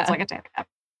sounds like a dating app.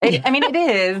 I mean, it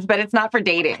is, but it's not for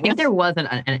dating. If there was an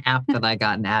app that I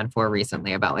got an ad for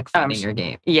recently about like finding your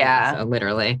game. Yeah. So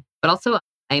literally. But also,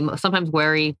 I'm sometimes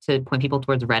wary to point people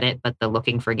towards Reddit, but the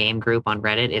looking for game group on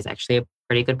Reddit is actually a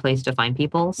pretty good place to find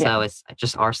people. So it's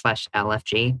just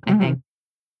r/LFG, I think.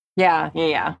 Yeah.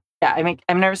 I mean,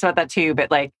 I'm nervous about that too, but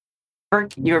like,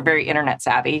 Burke, you're very internet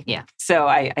savvy. Yeah. So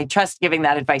I trust giving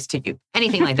that advice to you.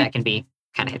 Anything like that can be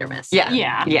kind of hit or miss.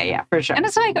 Yeah, for sure. And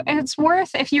it's like, it's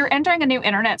worth, if you're entering a new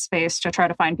internet space to try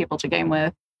to find people to game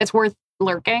with, it's worth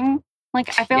lurking.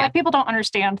 Like, I feel like people don't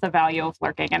understand the value of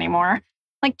lurking anymore.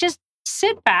 Like, just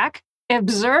sit back,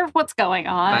 observe what's going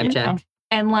on. Vibe check.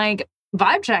 And like,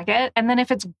 vibe check it. And then if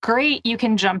it's great, you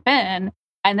can jump in.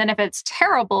 And then if it's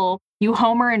terrible, you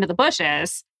homer into the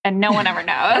bushes and no one ever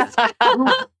knows.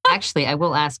 Actually, I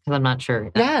will ask, because I'm not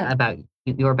sure about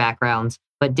your backgrounds,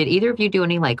 but did either of you do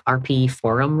any like RP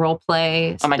forum role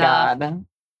play Oh my stuff? God.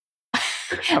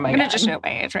 I'm going to just show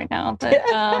my age right now. But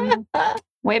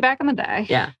way back in the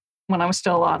day, when I was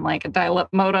still on like a dial-up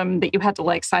modem that you had to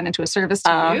like sign into a service to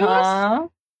use,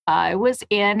 I was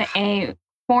in a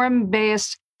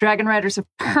forum-based Dragon Riders of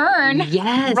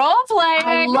Pern role playing.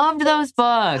 I loved those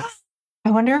books.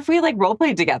 I wonder if we like role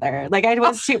played together. Like I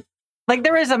was too, like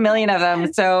there was a million of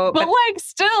them. So, but like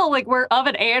still, like we're of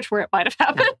an age where it might have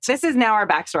happened. This is now our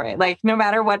backstory. Like no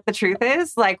matter what the truth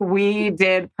is, like we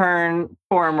did Pern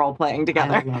forum role playing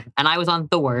together. And I was on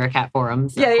the Warrior Cat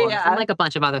forums. And like a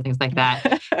bunch of other things like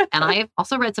that. And I've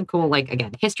also read some cool, like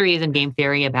again, histories and game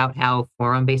theory about how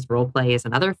forum-based role play is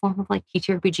another form of like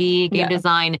HJRPG game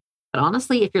design. But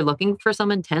honestly, if you're looking for some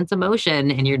intense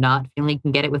emotion and you're not feeling you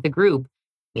can get it with a group,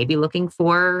 maybe looking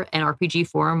for an RPG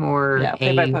forum or a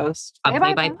play-by-post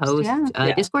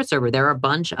Discord server. There are a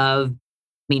bunch of, I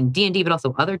mean, D&D, but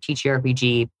also other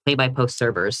TTRPG play-by-post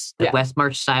servers, the West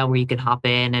March style, where you can hop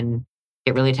in and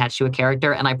get really attached to a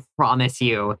character. And I promise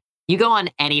you, you go on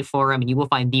any forum and you will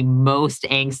find the most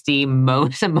angsty,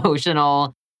 most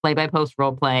emotional play-by-post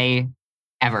roleplay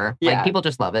ever. Yeah. Like, people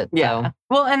just love it. Yeah. So.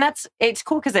 Well, and it's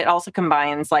cool because it also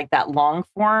combines like that long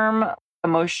form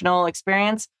emotional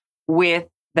experience with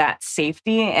that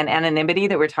safety and anonymity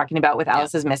that we're talking about with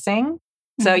Alice is Missing.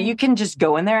 So you can just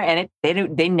go in there and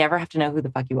they never have to know who the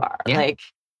fuck you are. Yeah. Like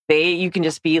you can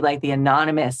just be like the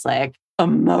anonymous, like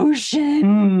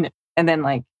emotion, and then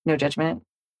like no judgment,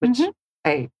 which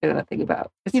I don't know think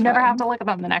about. It's you never fun. have to look at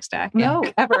them the next day. No,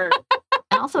 ever.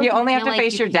 Also, you only have feel to like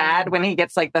face you your dad can- when he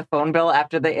gets like the phone bill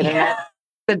after the internet,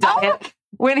 the diet.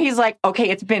 When he's like, okay,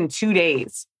 it's been 2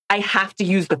 days. I have to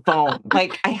use the phone.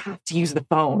 Like, I have to use the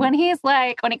phone. When he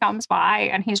comes by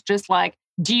and he's just like,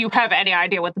 do you have any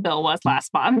idea what the bill was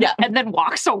last month? Yeah. And then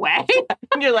walks away.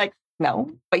 And you're like,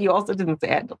 no, but you also didn't say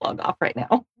I had to log off right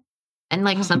now. And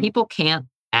like some people can't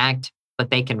act, but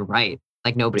they can write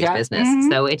like nobody's business.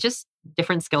 So it's just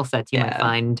different skill sets you might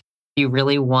find. If you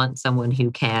really want someone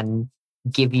who can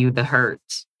give you the hurt,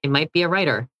 it might be a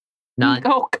writer, not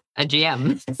a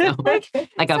GM. So like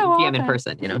a GM in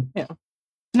person, you know? Yeah.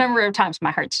 Number of times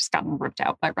my heart's just gotten ripped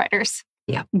out by writers.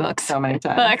 Yeah. Books. So many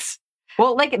times. Books.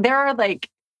 Well, like there are like,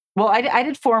 I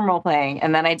did forum role playing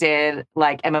and then I did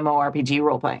like MMORPG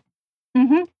role playing.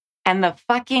 Mm-hmm. And the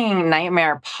fucking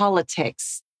nightmare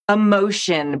politics,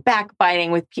 emotion,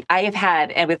 backbiting with I've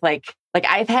had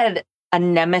a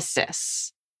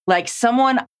nemesis, like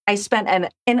someone I spent an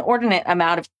inordinate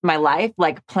amount of my life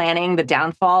like planning the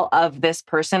downfall of this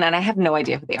person, and I have no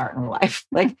idea who they are in real life,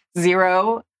 like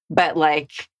zero. But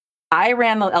like I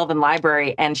ran the Elven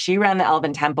Library and she ran the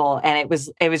Elven Temple, and it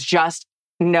was just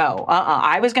no.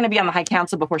 I was going to be on the High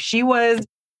Council before she was.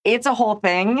 It's a whole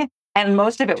thing. And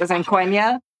most of it was in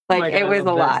Quenya. Like, it was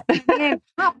a lot.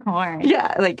 Popcorn.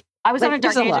 Yeah, like I was on a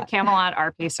there's Dark Age lot. of Camelot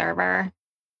RP server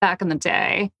back in the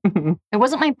day. Mhm. It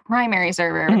wasn't my primary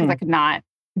server because I could not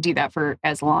do that for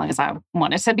as long as I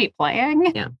wanted to be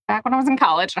playing. Yeah. Back when I was in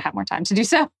college, I had more time to do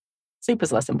so. Sleep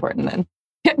was less important then.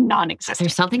 Non-existent.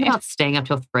 There's something about staying up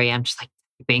till 3 a.m. just like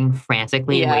being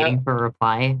frantically Yeah. waiting for a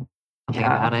reply. Something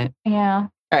Yeah. about it. Yeah.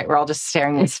 All right, we're all just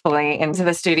staring wistfully into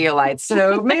the studio lights.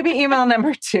 So maybe email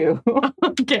number 2.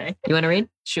 Okay. You want to read?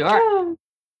 Sure.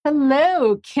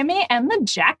 Hello, Kimmy and the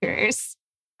Jackers.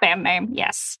 Band name,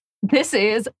 yes. This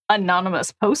is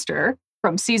Anonymous Poster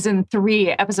from season 3,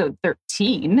 episode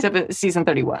 13. Except season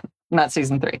 31, not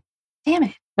season 3. Damn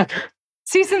it. Okay.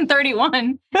 Season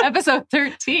 31, episode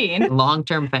 13.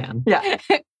 Long-term fan. Yeah.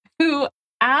 Who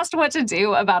asked what to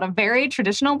do about a very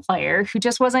traditional player who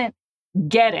just wasn't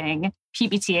getting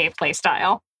PBTA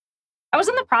playstyle. I was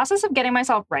in the process of getting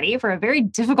myself ready for a very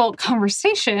difficult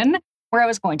conversation where I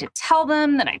was going to tell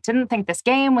them that I didn't think this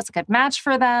game was a good match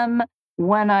for them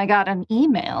when I got an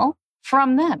email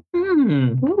from them.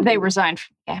 They resigned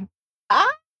from the game.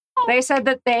 They said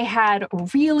that they had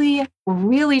really,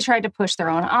 really tried to push their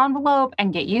own envelope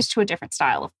and get used to a different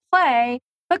style of play,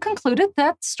 but concluded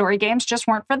that story games just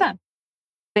weren't for them.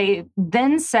 They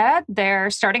then said they're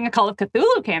starting a Call of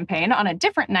Cthulhu campaign on a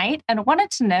different night and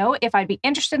wanted to know if I'd be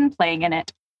interested in playing in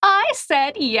it. I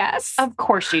said yes. Of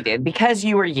course you did, because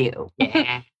you were you.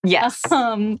 Yeah. Yes.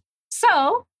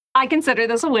 So I consider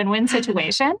this a win-win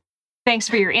situation. Thanks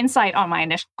for your insight on my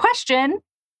initial question.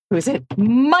 Who is it?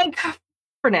 Mike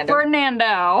Fernando.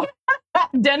 Fernando,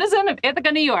 denizen of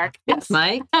Ithaca, New York. Yes.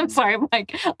 Mike? I'm sorry,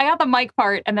 Mike. I got the Mike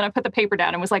part and then I put the paper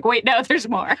down and was like, wait, no, there's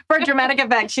more. For dramatic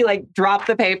effect, she like dropped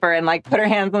the paper and like put her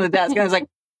hands on the desk and was like,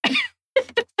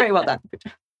 very well done.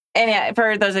 And yeah,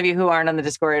 for those of you who aren't on the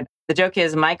Discord, the joke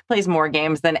is Mike plays more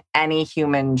games than any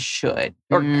human should.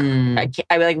 Or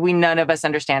we none of us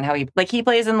understand how he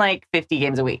plays in like 50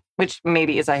 games a week, which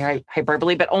maybe is a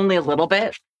hyperbole, but only a little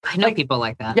bit. I know people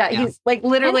like that. Yeah, he's like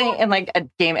literally in like a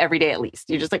game every day at least.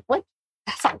 You're just like, what?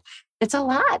 It's a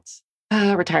lot.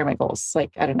 Retirement goals.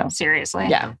 Like, I don't know. Seriously.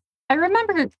 Yeah.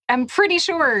 I'm pretty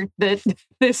sure that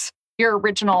your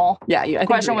original Yeah. I think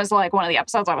question was like one of the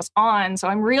episodes I was on. So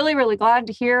I'm really, really glad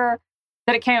to hear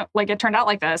that it turned out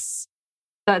like this.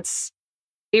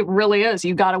 It really is.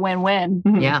 You got a win-win.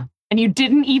 Mhm. Yeah. And you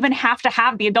didn't even have to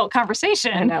have the adult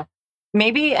conversation. I know.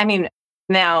 Maybe,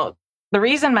 now the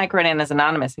reason Mike wrote in as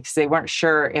anonymous is because they weren't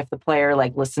sure if the player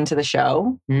like listened to the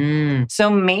show. So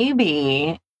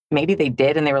maybe they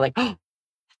did and they were like, oh,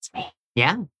 that's me.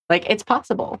 Yeah. Like, it's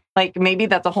possible. Like, maybe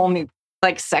that's a whole new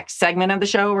like sex segment of the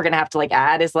show we're going to have to like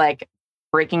add is like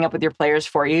breaking up with your players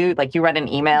for you. Like, you read an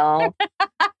email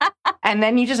and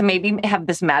then you just maybe have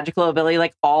this magical ability,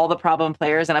 like all the problem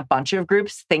players in a bunch of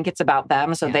groups think it's about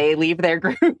them. So they leave their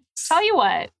groups. Tell you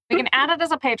what, we can add it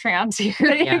as a Patreon tier.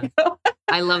 There you go.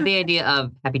 I love the idea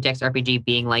of Happy Jack's RPG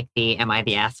being like the Am I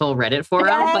the Asshole Reddit forum,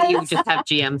 but you just have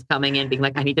GMs coming in being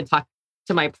like, I need to talk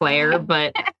to my player,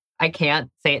 but I can't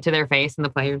say it to their face. And the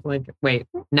player's like, wait,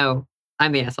 no,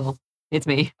 I'm the asshole. It's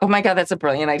me. Oh my God, that's a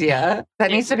brilliant idea.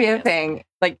 That needs to be a thing.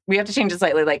 Like, we have to change it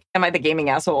slightly. Like, am I the gaming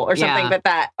asshole or something? Yeah.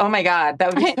 But oh my God,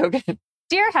 that would be so good.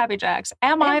 Dear Happy Jacks,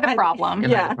 am I the problem? Am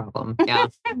I Yeah. the problem? Yeah.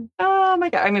 Oh my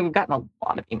God. We've gotten a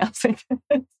lot of emails.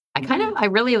 I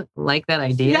really like that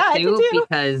idea Yeah, I do too, too.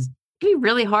 because it can be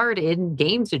really hard in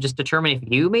games to just determine if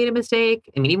you made a mistake.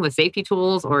 I mean, even with safety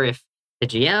tools, or if the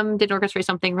GM didn't orchestrate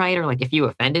something right, or like if you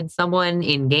offended someone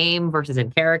in game versus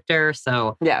in character.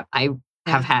 So Yeah. I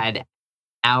have had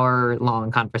hour-long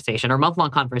conversation or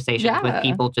month-long conversations with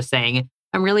people just saying,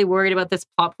 I'm really worried about this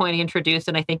plot point I introduced,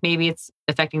 and I think maybe it's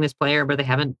affecting this player, but they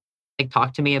haven't like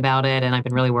talked to me about it, and I've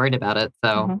been really worried about it. So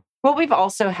Mhm. Well, we've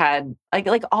also had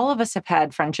like all of us have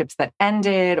had friendships that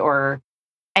ended,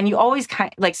 and you always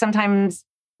sometimes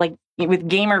like with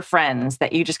gamer friends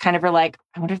that you just kind of are like,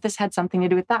 I wonder if this had something to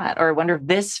do with that, or I wonder if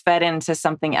this fed into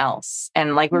something else.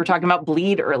 And like we were talking about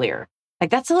bleed earlier,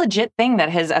 like that's a legit thing that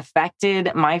has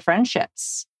affected my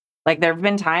friendships. Like there have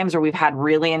been times where we've had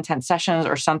really intense sessions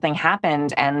or something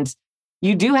happened and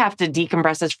you do have to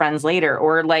decompress as friends later,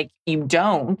 or like you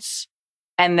don't.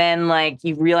 And then like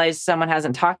you realize someone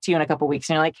hasn't talked to you in a couple of weeks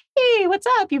and you're like, hey, what's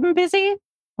up? You've been busy?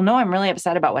 Well, no, I'm really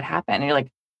upset about what happened. And you're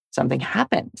like, something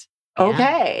happened. Yeah.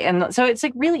 Okay. And so it's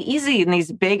like really easy in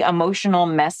these big emotional,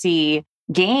 messy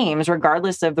games,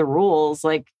 regardless of the rules,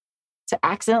 like to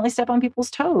accidentally step on people's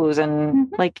toes.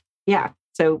 And like, yeah.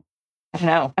 So I don't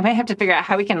know. I might have to figure out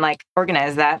how we can like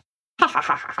organize that. Ha ha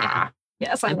ha ha ha.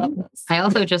 Yes, I love this. I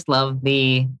also just love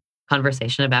the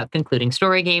conversation about concluding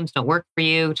story games don't work for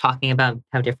you, talking about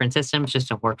how different systems just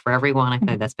don't work for everyone. I feel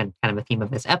like that's been kind of a theme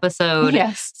of this episode.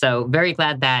 Yes. So very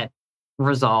glad that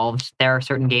resolved. There are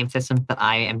certain game systems that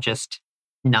I am just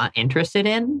not interested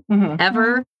in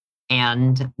ever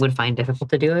and would find difficult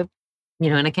to do it,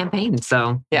 in a campaign.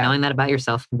 So knowing that about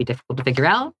yourself can be difficult to figure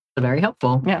out, but very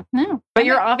helpful. Yeah. But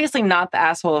you're obviously not the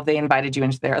asshole if they invited you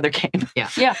into their other game.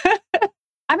 Yeah.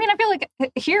 I mean, I feel like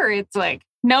here it's like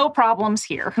no problems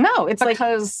here. No, it's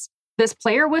because this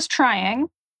player was trying.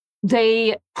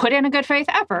 They put in a good faith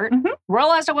effort,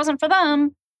 realized it wasn't for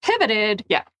them, pivoted.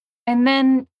 Yeah. And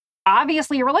then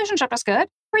obviously your relationship is good,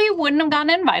 or you wouldn't have gotten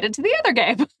invited to the other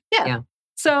game. Yeah.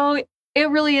 So it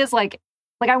really is like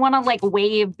I want to like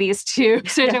wave these two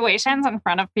situations in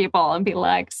front of people and be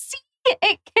like, see,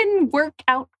 it can work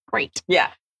out great.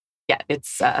 Yeah. Yeah.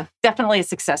 It's definitely a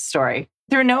success story.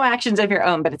 Through no actions of your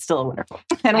own, but it's still wonderful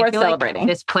and worth celebrating.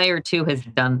 This player too has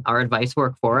done our advice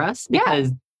work for us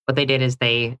because what they did is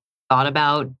they thought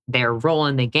about their role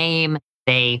in the game.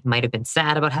 They might have been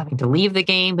sad about having to leave the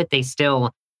game, but they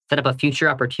still set up a future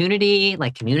opportunity,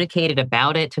 like communicated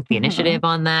about it, took the initiative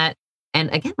on that.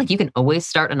 And again, like you can always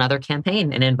start another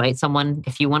campaign and invite someone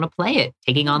if you want to play it.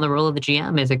 Taking on the role of the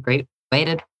GM is a great way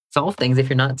to solve things if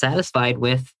you're not satisfied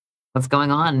with what's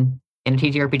going on in a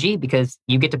TTRPG because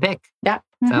you get to pick. Yeah.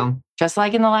 So just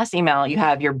like in the last email, you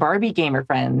have your Barbie gamer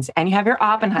friends and you have your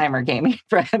Oppenheimer gaming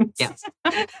friends. Yes.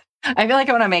 I feel like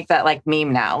I want to make that like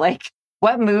meme now. Like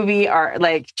what movie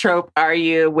trope are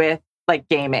you with like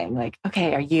gaming? Like,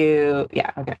 okay, are you,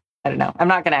 okay. I don't know. I'm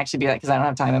not going to actually do that because I don't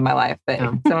have time in my life, but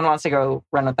if someone wants to go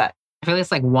run with that. I feel like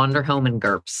it's like Wander Home and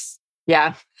GURPS.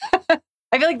 Yeah. I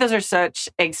feel like those are such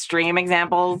extreme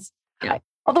examples. Yeah.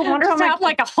 Although Wander Home have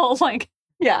like a whole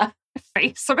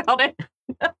face about it.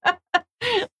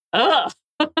 Ugh.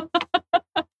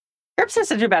 GURPS has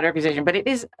such a bad reputation, but it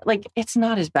is like, it's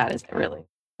not as bad as it really.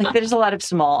 Like there's a lot of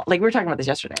small, like we were talking about this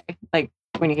yesterday, like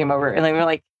when you came over and like, we were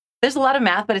like, there's a lot of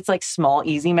math, but it's like small,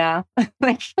 easy math.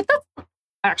 Like,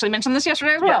 I actually mentioned this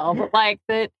yesterday as well, but like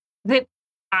that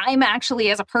I'm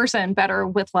actually as a person better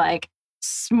with like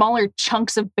smaller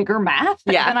chunks of bigger math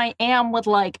than I am with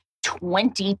like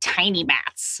 20 tiny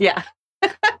maths. Yeah.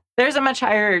 There's a much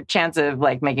higher chance of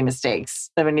like making mistakes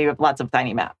than when you have lots of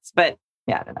tiny maths. But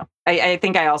I don't know. I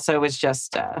think I also was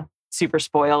just super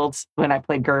spoiled when I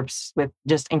played GURPS with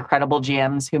just incredible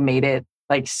GMs who made it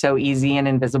like so easy and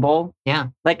invisible. Yeah.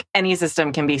 Like any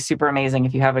system can be super amazing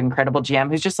if you have an incredible GM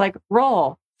who's just like,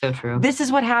 roll. So true. This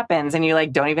is what happens. And you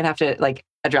like don't even have to like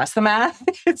address the math.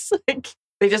 It's like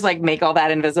they just like make all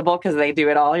that invisible because they do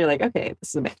it all. You're like, okay, this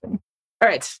is amazing. All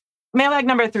right. Mailbag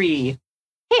number 3.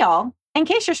 Hey y'all. In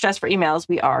case you're stressed for emails,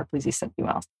 we are. Please send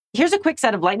emails. Here's a quick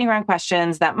set of lightning round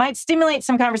questions that might stimulate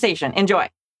some conversation. Enjoy.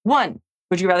 1.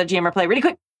 Would you rather GM or play? Really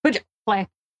quick. Would you play?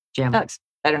 GM. Alex,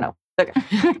 I don't know. Okay.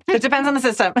 It depends on the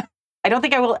system. I don't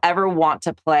think I will ever want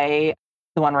to play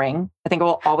the One Ring. I think I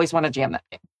will always want to GM that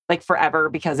game. Like forever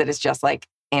because it is just like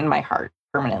in my heart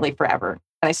permanently forever.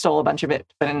 And I stole a bunch of it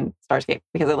to put in Starscape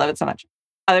because I love it so much.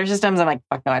 Other systems, I'm like,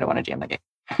 fuck no, I don't want to GM that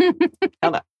game.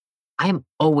 Hell no. I am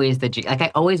always the GM. Like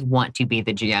I always want to be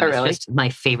the GM. Oh, really? It's just my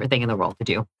favorite thing in the world to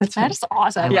do. That is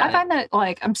awesome. Yeah. I find that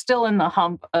like I'm still in the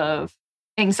hump of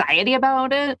anxiety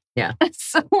about it. Yeah.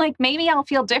 So like maybe I'll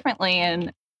feel differently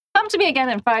and come to me again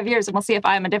in 5 years and we'll see if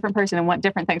I'm a different person and want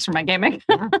different things from my gaming.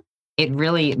 Yeah. It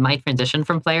really, my transition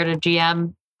from player to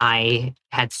GM, I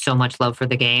had so much love for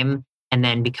the game. And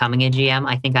then becoming a GM,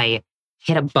 I think I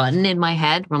hit a button in my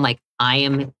head where I'm like,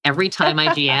 every time I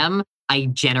GM, I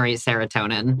generate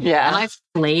serotonin. Yeah. And I've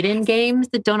played in games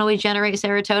that don't always generate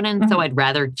serotonin. So I'd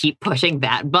rather keep pushing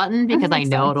that button because I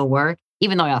know it'll work,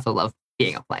 even though I also love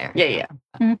being a player. Yeah.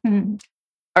 Mm-hmm.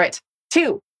 All right.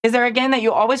 2. Is there a game that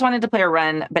you always wanted to play or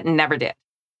run, but never did?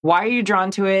 Why are you drawn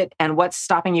to it and what's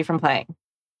stopping you from playing?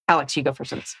 Alex, you go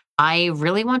first on this. I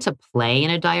really want to play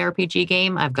in a die RPG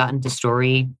game. I've gotten to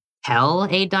story tell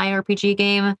a die RPG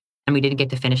game and we didn't get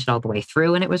to finish it all the way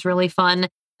through and it was really fun.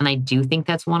 And I do think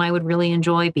that's one I would really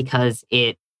enjoy because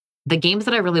the games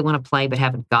that I really want to play but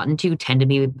haven't gotten to tend to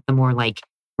be the more like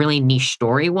really niche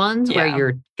story ones where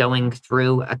you're going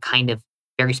through a kind of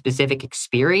very specific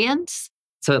experience.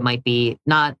 So it might be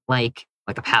not like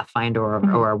a Pathfinder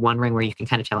or a One Ring where you can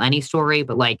kind of tell any story,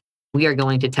 but like we are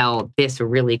going to tell this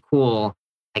really cool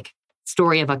like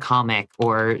story of a comic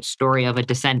or story of a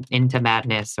descent into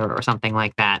madness or something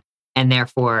like that. And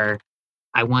therefore,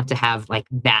 I want to have like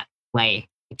that play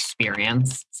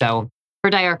experience. So for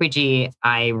die RPG,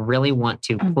 I really want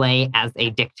to play as a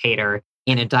dictator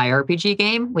in a die RPG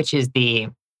game, which is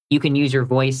you can use your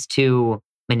voice to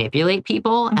manipulate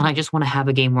people. And I just want to have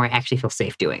a game where I actually feel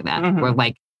safe doing that. Where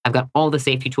like I've got all the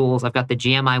safety tools. I've got the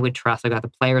GM I would trust. I've got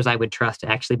the players I would trust to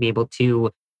actually be able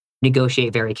to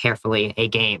negotiate very carefully a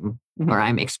game where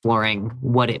I'm exploring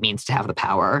what it means to have the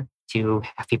power to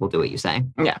have people do what you say.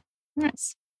 Yeah.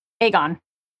 Nice. Aegon.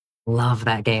 Love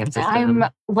that game system. I'm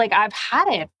like, I've had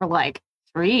it for like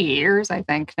 3 years, I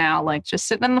think now, like just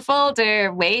sitting in the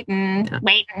folder, waiting.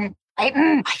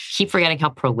 I keep forgetting how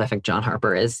prolific John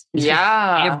Harper is. He's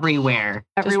just everywhere.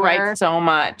 Just writes so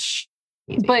much.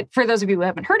 Easy. But for those of you who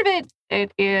haven't heard of it,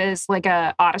 it is like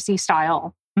a Odyssey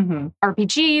style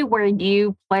RPG where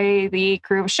you play the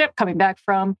crew of a ship coming back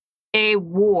from a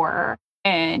war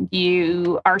and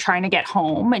you are trying to get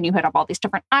home and you hit up all these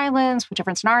different islands with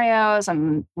different scenarios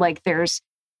and like there's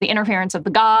the interference of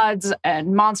the gods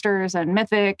and monsters and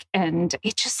mythic and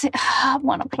it just, I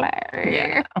want to play.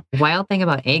 Yeah. Wild thing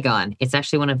about Aegon, it's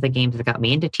actually one of the games that got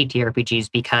me into TTRPGs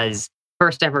because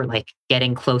first ever like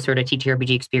getting closer to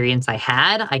TTRPG experience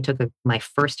I took my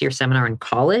first year seminar in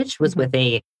college was with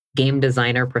a game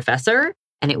designer professor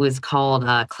and it was called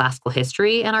Classical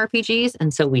History and RPGs.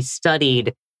 And so we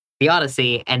studied the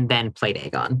Odyssey and then played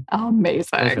Aegon.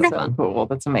 Amazing. Really So fun. cool.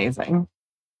 That's amazing.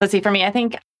 Let's see. For me, I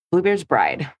think Bluebeard's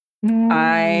Bride.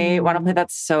 I want to play that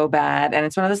so bad. And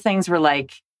it's one of those things where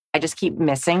like, I just keep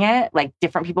missing it. Like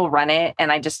different people run it.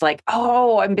 And I just like,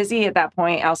 oh, I'm busy at that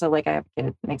point. Also, like I have a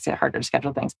kid, it makes it harder to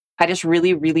schedule things. I just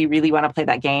really, really, really want to play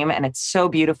that game. And it's so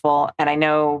beautiful. And I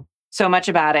know so much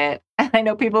about it. And I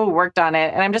know people who worked on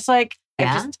it. And I'm just like,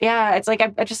 it's like,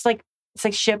 I just like, it's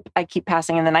like ship I keep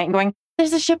passing in the night and going,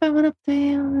 there's a ship I want to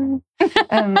play on.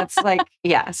 And it's like,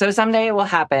 yeah. So someday it will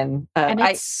happen. And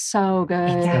it's so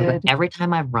good. Every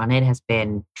time I've run it has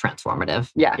been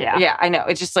transformative. Yeah. I know.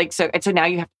 It's just like, so now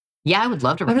you have. Yeah, I would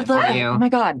love to run it for you. Oh my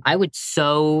God. I would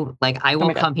so, like, I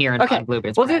will come here and run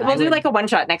Bluebeard's We'll Bride. do like a one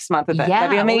shot next month with it. Yeah, that'd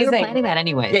be amazing. we were planning that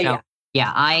anyway.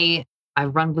 I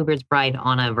run Bluebeard's Bride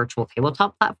on a virtual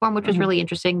tabletop platform, which was really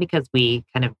interesting because we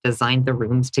kind of designed the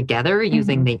rooms together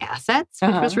using the assets,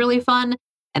 which was really fun.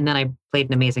 And then I played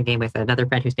an amazing game with another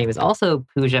friend whose name is also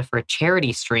Pooja for a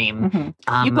charity stream.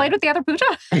 You played with the other Pooja?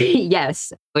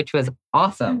 Yes, which was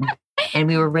awesome. And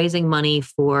we were raising money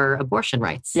for abortion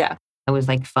rights. Yeah. It was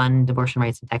like fund abortion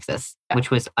rights in Texas,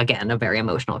 which was, again, a very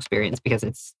emotional experience because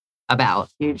it's about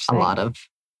a lot of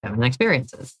feminine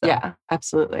experiences. So. Yeah,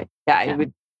 absolutely. Yeah, I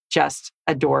would just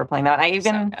adore playing that. I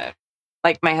even,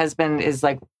 like, my husband is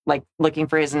like looking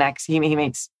for his next, he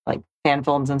makes like fan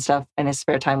films and stuff in his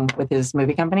spare time with his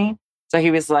movie company. So he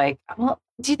was like, well,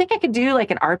 do you think I could do like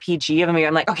an RPG of a movie?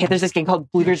 I'm like, okay, there's this game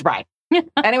called Bluebeard's Bride. And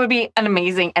it would be an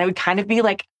amazing, and it would kind of be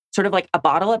like, sort of like a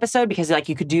bottle episode because like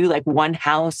you could do like one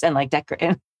house and like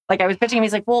decorate. Like I was pitching him,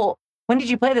 he's like, well, when did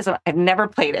you play this? I've never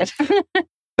played it.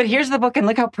 But here's the book and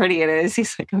look how pretty it is.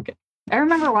 He's like, okay. I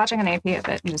remember watching an AP of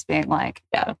it and just being like,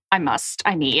 I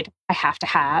have to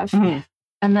have.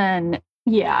 And then,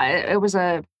 it was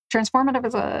a transformative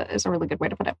is a really good way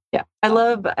to put it. Yeah. I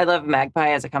love Magpie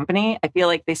as a company. I feel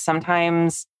like they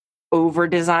sometimes over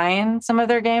design some of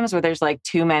their games where there's like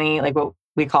too many, like what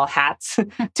we call hats,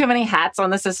 too many hats on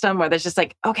the system where there's just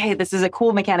like, okay, this is a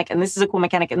cool mechanic and this is a cool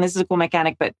mechanic and this is a cool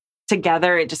mechanic. But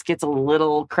together it just gets a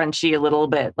little crunchy, a little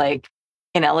bit like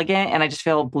inelegant. And I just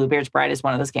feel Bluebeard's Bride is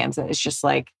one of those games that is just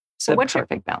like so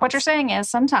perfect balance. What you're saying is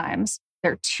sometimes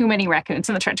there are too many raccoons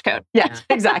in the trench coat. Yeah,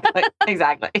 exactly.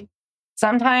 Exactly.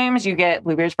 Sometimes you get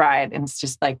Bluebeard's Bride and it's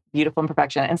just like beautiful in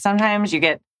perfection. And sometimes you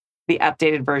get the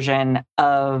updated version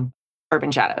of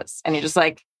Urban Shadows. And you're just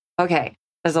like, okay,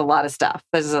 there's a lot of stuff.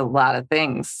 There's a lot of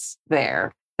things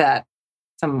there that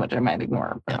some of which I might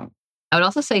ignore. I would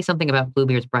also say something about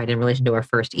Bluebeard's Bride in relation to our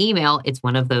first email. It's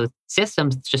one of those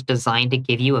systems that's just designed to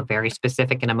give you a very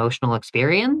specific and emotional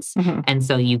experience. And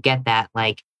so you get that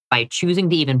like by choosing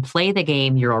to even play the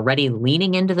game, you're already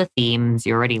leaning into the themes.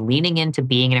 You're already leaning into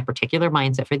being in a particular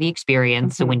mindset for the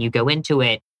experience. So when you go into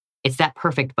it, it's that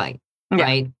perfect bite,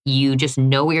 right? You just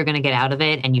know what you're going to get out of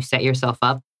it and you set yourself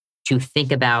up to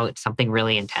think about something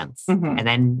really intense. And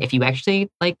then if you actually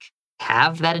like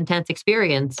have that intense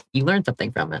experience, you learn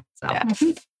something from it.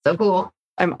 So, so cool.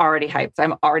 I'm already hyped.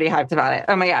 I'm already hyped about it.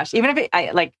 Oh my gosh. Even if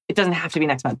it doesn't have to be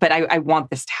next month, but I want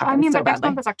this to happen. I mean, so but next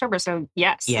badly. month is October, so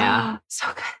yes. Yeah. So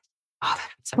good. Oh,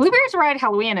 so Bluebeard's Bride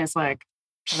Halloween is like,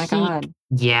 oh my God.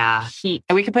 Yeah. Heat.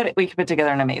 And we could put together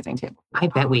an amazing table. I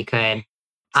bet we could.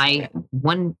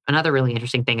 Another really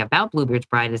interesting thing about Bluebeard's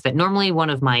Bride is that normally one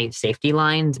of my safety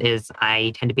lines is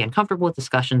I tend to be uncomfortable with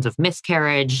discussions of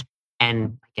miscarriage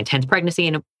and intense pregnancy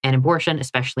and abortion,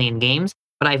 especially in games.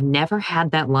 But I've never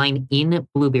had that line in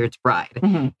Bluebeard's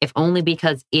Bride, if only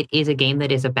because it is a game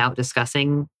that is about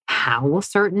discussing how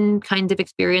certain kinds of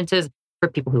experiences for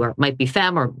people who might be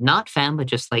femme or not femme, but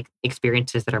just like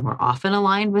experiences that are more often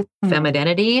aligned with femme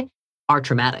identity are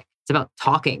traumatic. It's about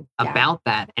talking about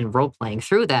that and role playing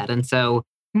through that. And so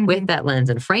with that lens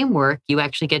and framework, you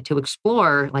actually get to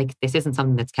explore, like, this isn't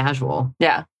something that's casual.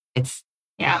 Yeah. It's,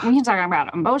 we can talk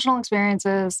about emotional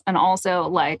experiences and also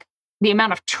like the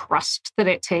amount of trust that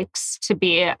it takes to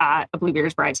be at a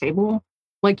Bluebeard's Bride table.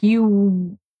 Like,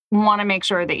 you want to make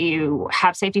sure that you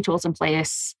have safety tools in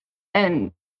place.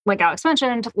 And like Alex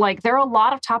mentioned, like, there are a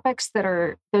lot of topics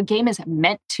that the game is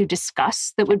meant to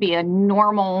discuss that would be a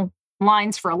normal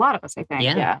lines for a lot of us, I think.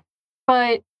 Yeah.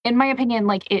 But in my opinion,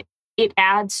 like, it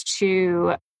adds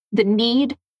to the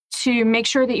need to make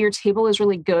sure that your table is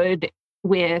really good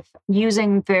with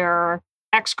using their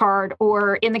X card,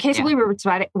 or in the case of Bluebeard's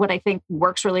Bride, what I think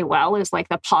works really well is like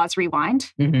the pause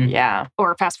rewind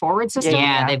or fast forward system.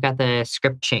 Yeah, they've got the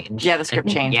script change. Yeah, the script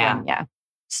change one. Yeah.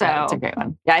 So that's a great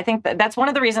one. Yeah, I think that's one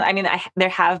of the reasons. I mean, there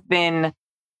have been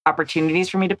opportunities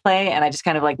for me to play, and I just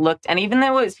kind of like looked, and even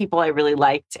though it was people I really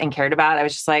liked and cared about, I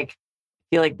was just like,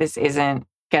 I feel like this isn't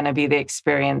going to be the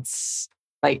experience.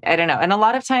 Like, I don't know. And a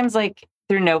lot of times, like,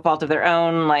 through no fault of their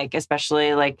own, like,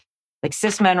 especially like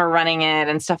cis men were running it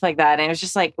and stuff like that. And it was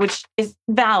just like, which is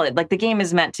valid. Like, the game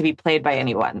is meant to be played by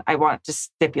anyone. I want to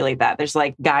stipulate that. There's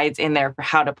like guides in there for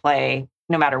how to play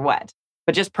no matter what.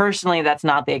 But just personally, that's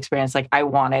not the experience like I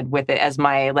wanted with it as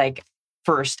my like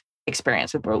first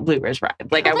experience with Bluebeard's Bride.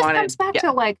 Like, I wanted. Comes back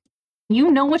to like,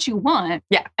 you know what you want.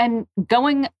 Yeah. And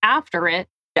going after it.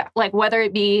 Yeah. Like, whether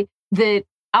it be that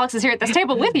Alex is here at this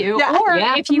table with you, or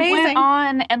if you went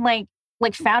on and like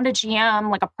found a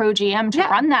GM, like a pro GM to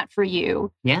run that for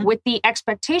you with the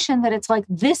expectation that it's like,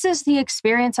 this is the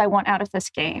experience I want out of this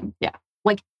game. Yeah.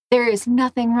 Like, there is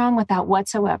nothing wrong with that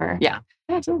whatsoever. Yeah.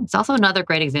 It's also another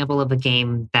great example of a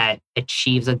game that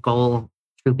achieves a goal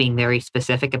through being very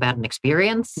specific about an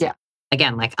experience. Yeah.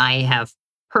 Again, like, I have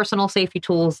personal safety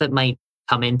tools that might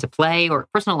come into play, or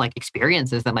personal like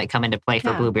experiences that might come into play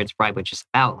for Bluebeard's Bride, which is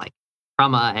about like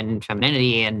trauma and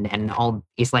femininity and all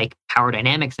these like power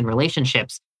dynamics and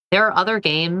relationships. There are other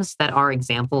games that are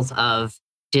examples of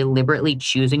deliberately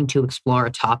choosing to explore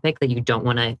a topic that you don't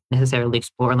want to necessarily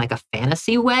explore in like a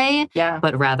fantasy way,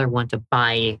 but rather want to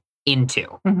buy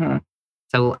into.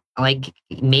 So like,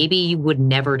 maybe you would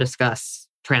never discuss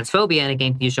transphobia in a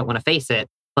game because you just don't want to face it,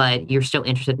 but you're still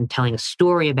interested in telling a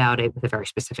story about it with a very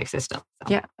specific system.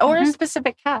 So. Yeah. Or a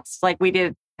specific cast. Like, we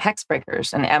did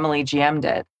Hexbreakers and Emily GM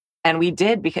did. And we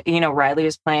did, because, you know, Riley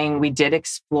was playing, we did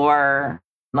explore,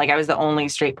 like, I was the only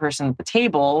straight person at the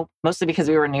table, mostly because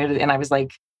we were new to, and I was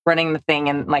like running the thing,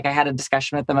 and like I had a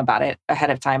discussion with them about it ahead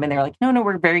of time. And they were like, no,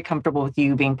 we're very comfortable with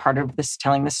you being part of this,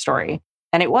 telling this story.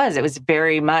 And it was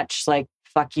very much like,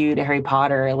 fuck you to Harry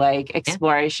Potter, like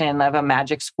exploration of a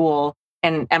magic school.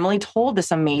 And Emily told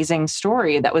this amazing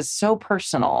story that was so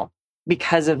personal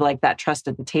because of like that trust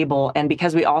at the table. And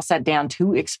because we all sat down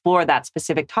to explore that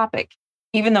specific topic,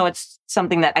 even though it's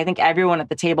something that I think everyone at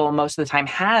the table most of the time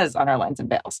has on our lines and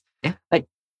veils. Yeah. Like,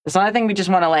 it's not a thing we just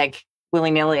want to like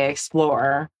willy-nilly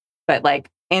explore, but like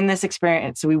in this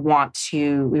experience, we want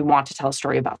to tell a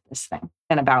story about this thing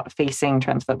and about facing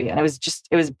transphobia. And it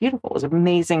was beautiful. It was an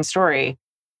amazing story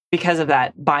because of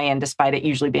that buy-in, despite it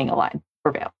usually being a line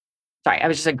or veil. Sorry, I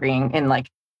was just agreeing in like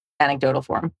anecdotal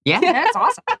form. Yeah. That's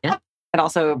awesome. Yeah. And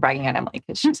also bragging on Emily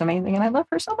because she's amazing and I love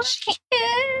her so much. She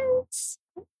is.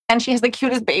 And she has the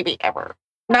cutest baby ever.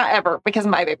 Not ever, because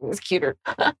my baby was cuter.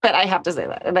 But I have to say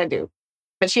that, and I do.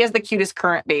 But she has the cutest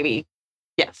current baby.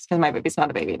 Yes, because my baby's not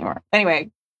a baby anymore.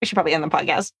 Anyway, we should probably end the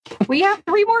podcast. We have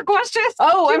 3 more questions.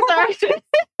 Oh, I'm sorry.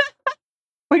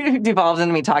 We devolved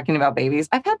into me talking about babies.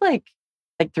 I've had like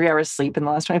 3 hours sleep in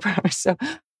the last 24 hours. So,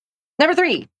 number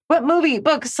 3. What movie,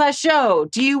 book, / show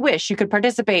do you wish you could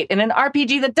participate in an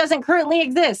RPG that doesn't currently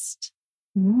exist?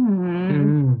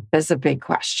 That's a big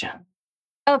question.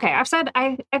 Okay, I've said,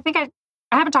 I think I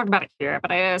haven't talked about it here,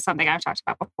 but it is something I've talked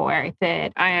about before,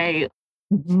 that I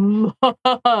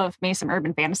love me some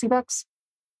urban fantasy books.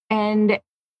 And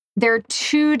there are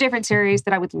 2 different series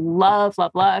that I would love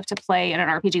to play in an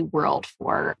RPG world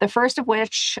for. The first of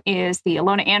which is the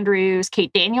Alona Andrews,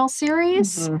 Kate Daniels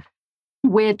series,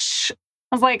 which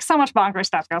was like so much bonkers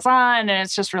stuff goes on. And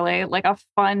it's just really like a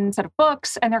fun set of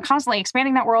books. And they're constantly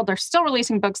expanding that world. They're still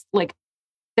releasing books. Like,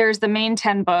 there's the main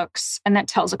 10 books, and that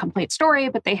tells a complete story,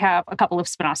 but they have a couple of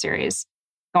spin-off series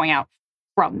going out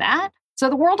from that. So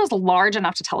the world is large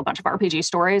enough to tell a bunch of RPG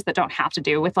stories that don't have to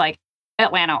do with like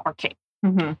Atlanta or Kate.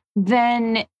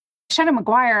 Then Shannon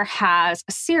McGuire has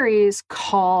a series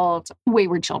called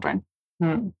Wayward Children.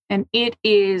 And it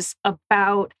is a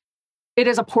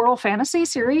portal fantasy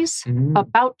series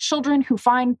about children who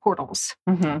find portals.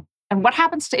 And what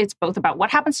happens to, it's both about what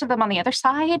happens to them on the other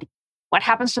side, what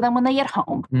happens to them when they get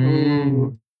home.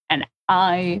 And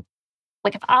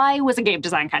if I was a game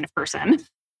design kind of person,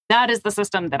 that is the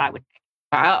system that I would make.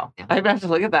 Wow. I'd have to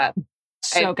look at that.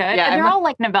 So good. Yeah, and they're all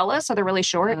like novellas, so they're really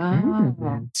short.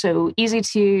 So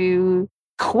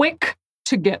quick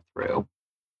to get through.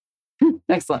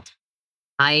 Excellent.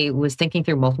 I was thinking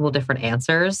through multiple different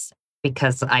answers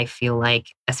because I feel like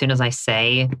as soon as I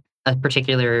say a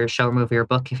particular show or movie or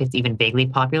book, if it's even vaguely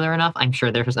popular enough, I'm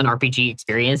sure there's an RPG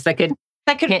experience that could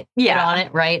hit on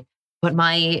it, right? But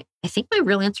I think my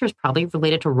real answer is probably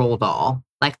related to Roll Doll.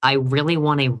 Like, I really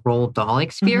want a Roll Doll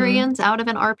experience out of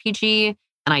an RPG,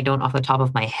 and I don't off the top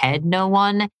of my head know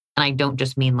one. And I don't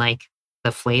just mean like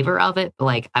the flavor of it, but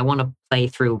like I want to play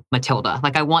through Matilda.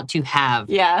 Like, I want to have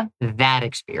that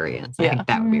experience. I think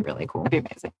that would be really cool. That'd be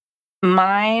amazing.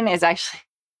 Mine is actually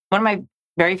one of my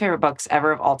very favorite books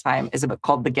ever of all time is a book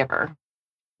called The Giver,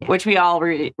 which we all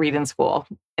read in school.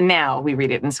 And now we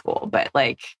read it in school, but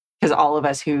like, because all of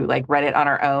us who like read it on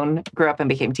our own grew up and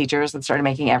became teachers and started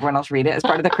making everyone else read it as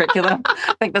part of the curriculum.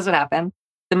 I think that's what happened.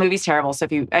 The movie's terrible. So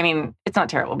it's not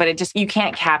terrible, but you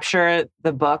can't capture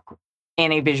the book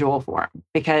in a visual form,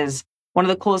 because one of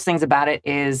the coolest things about it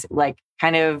is like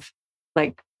kind of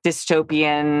like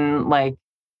dystopian, like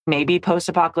maybe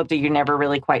post-apocalyptic, you're never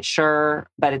really quite sure,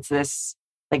 but it's this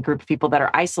like group of people that are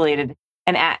isolated.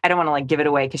 And I don't want to like give it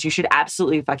away because you should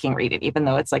absolutely fucking read it, even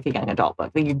though it's like a young adult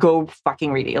book. Like, you go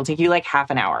fucking read it. It'll take you like half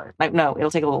an hour. Like, no,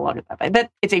 it'll take a little longer than that. But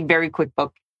it's a very quick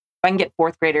book. If I can get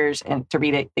fourth graders and to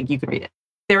read it, like, you can read it.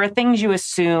 There are things you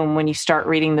assume when you start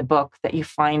reading the book that you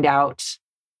find out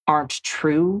aren't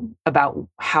true about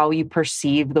how you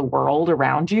perceive the world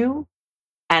around you.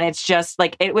 And it's just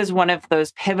like, it was one of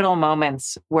those pivotal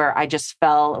moments where I just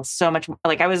fell so much,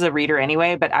 like I was a reader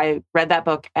anyway, but I read that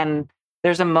book and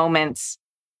there's a moment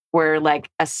where like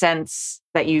a sense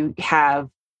that you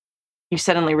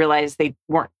suddenly realize they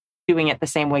weren't doing it the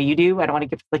same way you do. I don't want to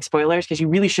give like spoilers because you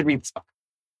really should read this book.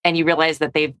 And you realize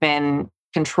that they've been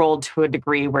controlled to a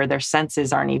degree where their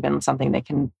senses aren't even something they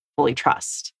can fully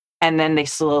trust. And then they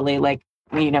slowly like,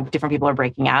 different people are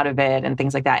breaking out of it and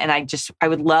things like that. And I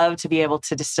would love to be able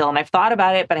to distill, and I've thought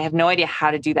about it, but I have no idea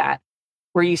how to do that,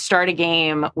 where you start a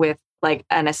game with like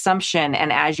an assumption.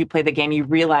 And as you play the game, you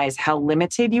realize how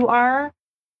limited you are.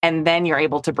 And then you're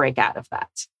able to break out of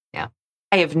that. Yeah.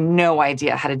 I have no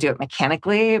idea how to do it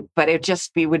mechanically, but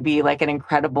would be like an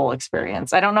incredible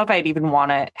experience. I don't know if I'd even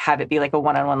want to have it be like a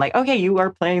one-on-one, like, okay, you are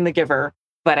playing the Giver.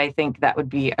 But I think that would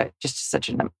be just such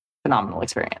a phenomenal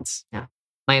experience. Yeah.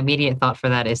 My immediate thought for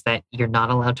that is that you're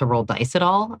not allowed to roll dice at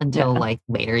all until like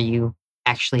later you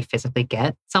actually physically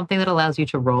get something that allows you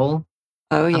to roll.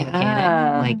 Oh, yeah.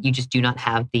 Mechanic. Like, you just do not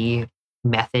have the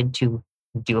method to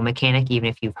do a mechanic, even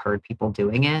if you've heard people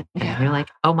doing it. And you're like,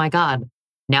 oh my God,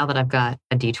 now that I've got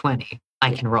a D20,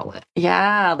 I can roll it.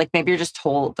 Yeah. Like, maybe you're just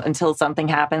told until something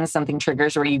happens, something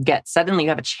triggers, where suddenly you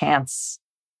have a chance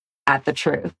at the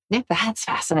truth. Yeah. That's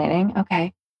fascinating.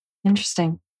 Okay.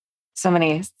 Interesting.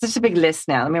 Such a big list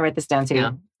now. Let me write this down too.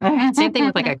 Yeah. Same thing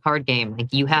with like a card game.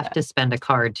 Like, you have to spend a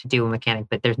card to do a mechanic,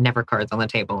 but there's never cards on the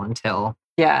table until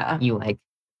you like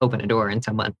open a door and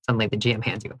suddenly the GM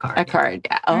hands you a card. A card,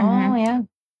 yeah. Oh, yeah.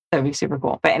 That'd be super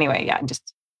cool. But anyway,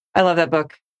 I love that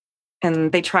book.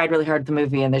 And they tried really hard at the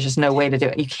movie, and there's just no way to do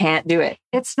it. You can't do it.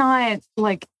 It's not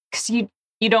like, because you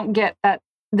don't get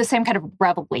the same kind of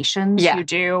revelations you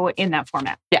do in that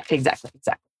format. Yeah, exactly.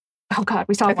 Oh God,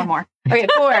 we still have one more. Okay,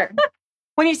 4.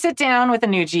 When you sit down with a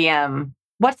new GM,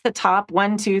 what's the top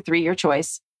 1, 2, 3, your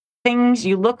choice, things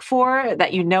you look for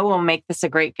that you know will make this a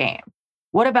great game?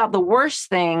 What about the worst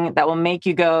thing that will make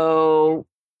you go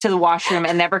to the washroom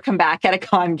and never come back at a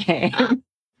con game?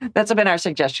 That's been our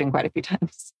suggestion quite a few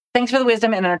times. Thanks for the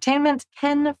wisdom and entertainment,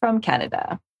 Ken from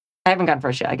Canada. I haven't gone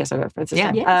first yet. I guess I'll go first this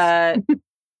time. Yes.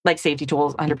 Like safety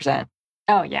tools, 100%.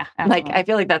 Oh, yeah. Absolutely. Like, I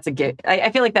feel like that's a good,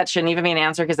 I feel like that shouldn't even be an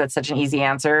answer because that's such an easy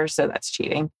answer. So that's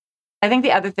cheating. I think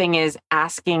the other thing is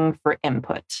asking for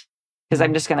input, because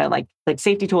I'm just going to like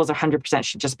safety tools 100%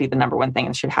 should just be the number one thing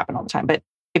and should happen all the time. But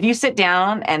if you sit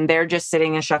down and they're just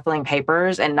sitting and shuffling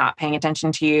papers and not paying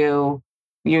attention to you,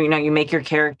 you make your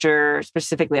character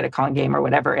specifically at a con game or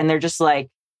whatever, and they're just like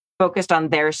focused on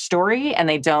their story and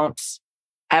they don't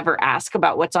ever ask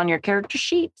about what's on your character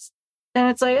sheets, then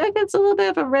it's like, it's a little bit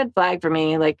of a red flag for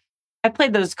me. Like, I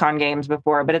played those con games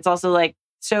before, but it's also like,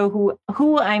 so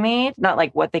who I made, not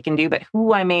like what they can do, but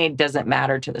who I made doesn't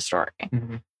matter to the story.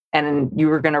 Mm-hmm. And you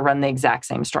were going to run the exact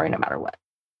same story no matter what.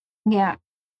 Yeah.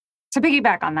 To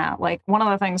piggyback on that, like one of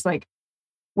the things like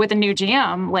with a new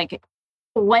GM, like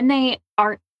when they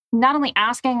are not only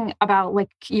asking about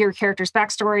like your character's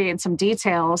backstory and some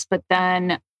details, but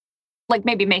then like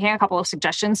maybe making a couple of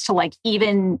suggestions to like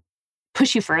even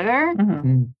push you further,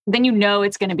 then you know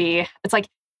it's going to be, it's like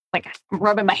I'm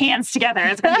rubbing my hands together.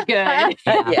 It's going to be good.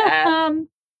 Yeah.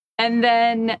 And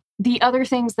then the other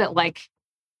things that like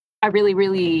I really,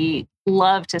 really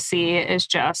love to see is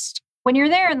just when you're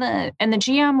there and the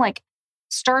GM like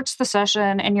starts the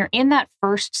session and you're in that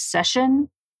first session,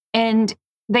 and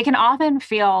they can often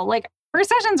feel like first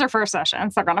sessions are first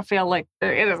sessions. They're going to feel like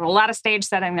it is a lot of stage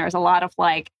setting. There's a lot of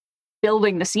like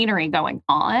building the scenery going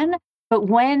on. But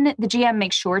when the GM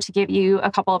makes sure to give you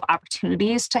a couple of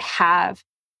opportunities to have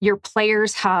your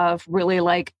players have really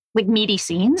like meaty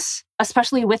scenes,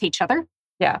 especially with each other.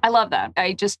 Yeah. I love that.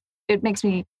 It makes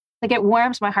me like, it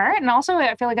warms my heart. And also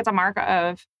I feel like it's a mark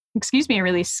of, a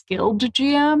really skilled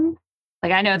GM.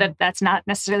 Like I know that that's not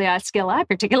necessarily a skill I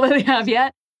particularly have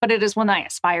yet, but it is one that I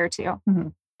aspire to.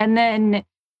 And then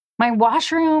my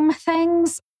washroom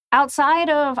things outside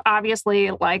of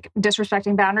obviously like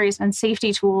disrespecting boundaries and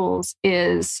safety tools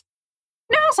is,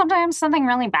 sometimes something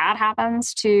really bad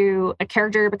happens to a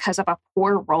character because of a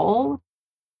poor roll.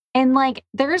 And like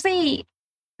there is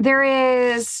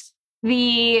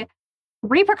the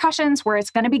repercussions where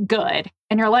it's going to be good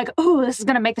and you're like, oh, this is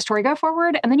going to make the story go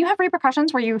forward. And then you have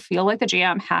repercussions where you feel like the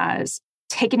GM has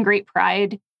taken great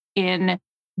pride in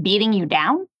beating you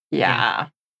down. Yeah.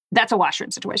 That's a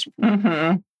washroom situation.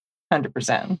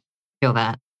 100%. Feel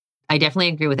that. I definitely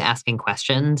agree with asking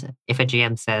questions. If a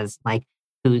GM says like,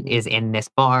 who is in this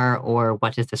bar, or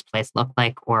what does this place look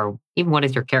like, or even what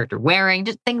is your character wearing,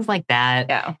 just things like that.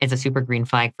 Yeah. It's a super green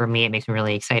flag for me. It makes me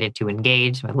really excited to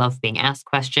engage. I love being asked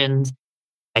questions.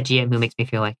 A GM who makes me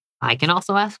feel like I can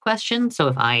also ask questions. So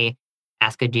if I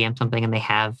ask a GM something and they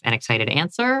have an excited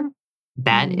answer,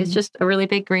 that is just a really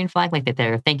big green flag, like that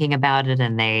they're thinking about it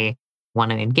and they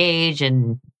want to engage.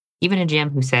 And even a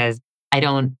GM who says, I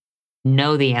don't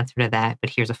know the answer to that, but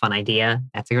here's a fun idea.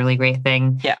 That's a really great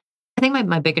thing. Yeah. I think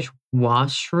my biggest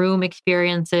washroom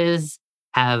experiences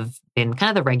have been kind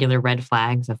of the regular red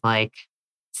flags of like,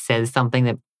 says something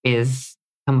that is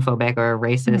homophobic or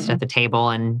racist at the table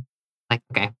and like,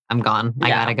 okay, I'm gone. I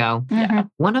gotta go. Yeah.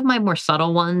 One of my more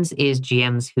subtle ones is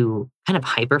GMs who kind of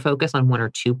hyper focus on one or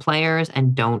two players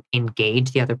and don't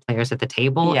engage the other players at the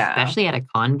table, especially at a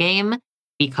con game,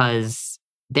 because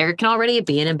there can already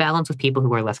be an imbalance with people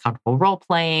who are less comfortable role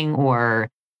playing or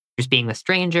just being with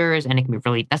strangers. And it can be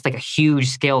really, that's like a huge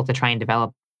skill to try and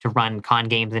develop to run con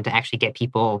games and to actually get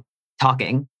people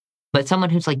talking. But someone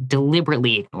who's like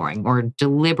deliberately ignoring or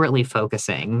deliberately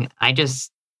focusing, I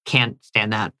just can't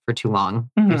stand that for too long.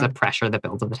 There's a pressure that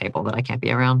builds at the table that I can't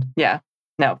be around. Yeah,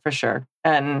 no, for sure.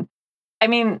 And I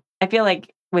mean, I feel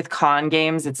like with con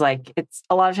games, it's like, it's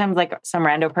a lot of times like some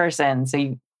rando person. So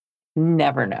you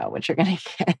never know what you're going to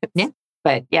get. Yeah.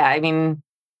 But yeah, I mean,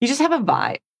 you just have a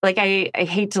vibe. Like, I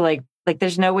hate to like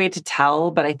there's no way to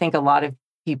tell, but I think a lot of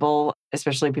people,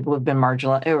 especially people who've been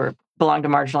marginalized or belong to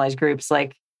marginalized groups,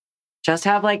 like just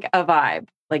have like a vibe.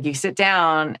 Like you sit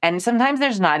down and sometimes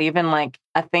there's not even like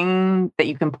a thing that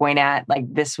you can point at,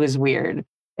 like this was weird.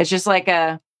 It's just like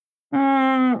I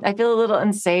feel a little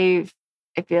unsafe.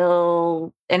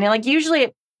 And like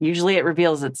usually it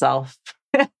reveals itself.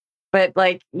 But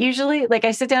like usually like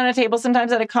I sit down at a table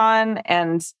sometimes at a con,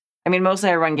 and I mean mostly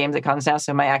I run games at cons now,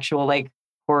 so my actual like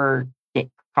horror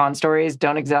con stories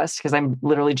don't exist because I'm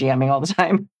literally GMing all the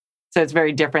time. So it's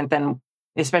very different than,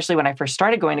 especially when I first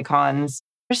started going to cons.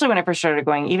 Especially when I first started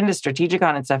going even to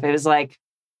Strategicon and stuff, it was like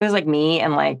me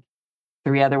and like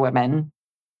 3 other women.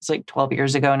 It's like 12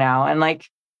 years ago now. And like,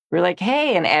 we're like,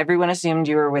 hey, and everyone assumed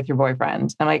you were with your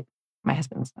boyfriend. I'm like, my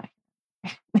husband's not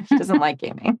here. He doesn't like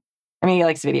gaming. I mean, he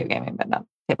likes video gaming, but not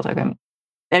tabletop gaming.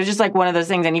 It was just like one of those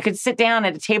things. And you could sit down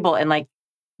at a table and like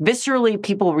viscerally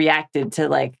people reacted to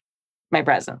like my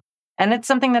presence. And it's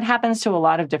something that happens to a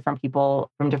lot of different people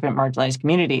from different marginalized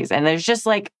communities. And there's just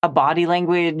like a body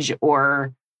language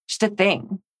or just a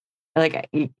thing. Like,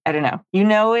 I don't know. You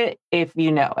know it if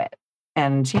you know it.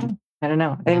 And yeah, I don't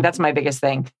know. I think that's my biggest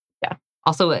thing. Yeah.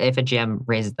 Also, if a GM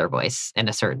raises their voice in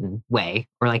a certain way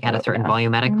or like at a certain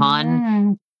volume at a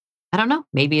con, I don't know.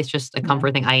 Maybe it's just a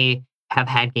comfort thing. I have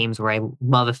had games where I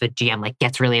love if a GM like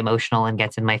gets really emotional and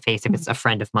gets in my face if it's a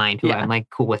friend of mine who I'm like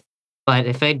cool with. But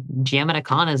if a GM at a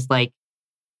con is like,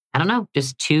 I don't know,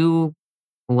 just too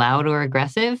loud or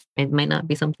aggressive, it might not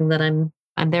be something that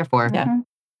I'm there for. Yeah.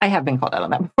 I have been called out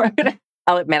on that before.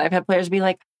 I'll admit, I've had players be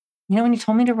like, you know, when you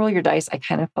told me to roll your dice, I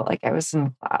kind of felt like I was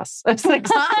in class. I was like,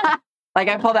 like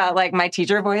I pulled out like my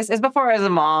teacher voice. It's before I was a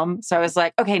mom. So I was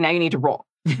like, okay, now you need to roll.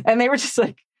 And they were just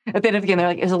like, at the end of the game, they're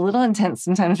like, it was a little intense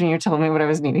sometimes when you were telling me what I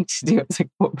was needing to do. I was like,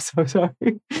 oh, I'm so sorry.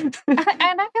 And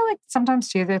I feel like sometimes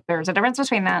too that there's a difference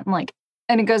between that and like,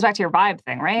 and it goes back to your vibe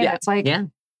thing, right? Yeah. It's like, Yeah.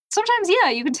 sometimes,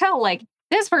 you can tell like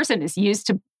this person is used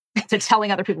to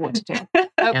telling other people what to do.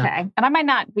 Okay. And I might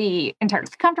not be entirely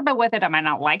comfortable with it. I might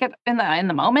not like it in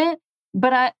the moment,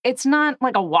 but it's not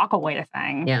like a walk away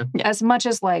thing. Yeah. As much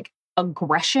as like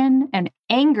aggression and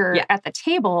anger at the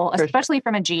table, especially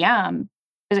from a GM,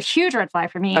 is a huge red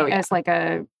flag for me as like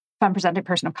a fun presented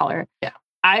person of color. Yeah.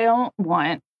 I don't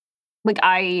want, like,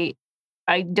 I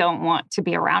don't want to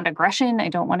be around aggression. I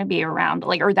don't want to be around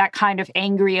like, or that kind of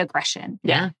angry aggression.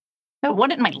 Yeah. I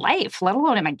want it in my life, let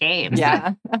alone in my games.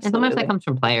 Yeah. And sometimes that comes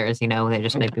from players, they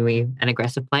just might be an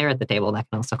aggressive player at the table. That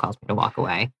can also cause me to walk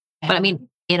away. But I mean,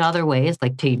 in other ways,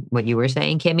 like to what you were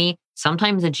saying, Kimmy,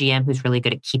 sometimes a GM who's really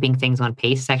good at keeping things on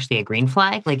pace is actually a green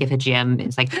flag. Like if a GM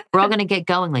is like, we're all going to get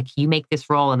going, like you make this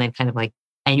roll and then kind of like,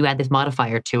 and you add this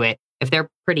modifier to it. If they're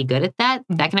pretty good at that,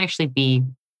 that can actually be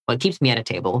what keeps me at a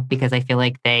table because I feel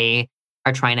like they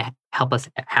are trying to help us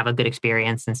have a good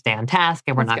experience and stay on task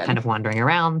and we're not kind of wandering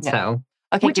around. Yeah. So,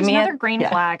 okay, which is another green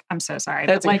flag. I'm so sorry.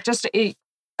 That's but like I was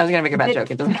going to make a bad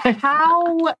joke. It doesn't matter.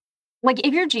 How, like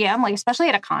if you're GM, like especially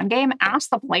at a con game,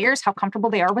 ask the players how comfortable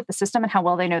they are with the system and how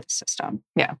well they know the system.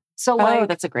 Yeah. So like,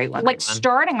 that's a great one. Like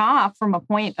starting off from a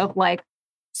point of like,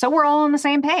 so we're all on the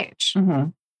same page. Mm-hmm.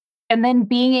 And then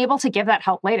being able to give that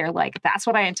help later, like that's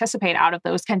what I anticipate out of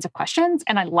those kinds of questions.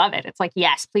 And I love it. It's like,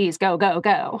 yes, please go, go,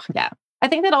 go. Yeah. I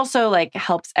think that also like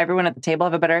helps everyone at the table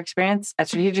have a better experience. At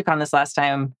Strategicon this last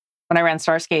time, when I ran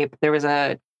Starscape, there was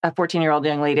a 14-year-old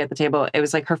young lady at the table. It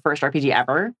was like her first RPG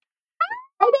ever.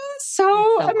 It was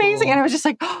so amazing. Cool. And I was just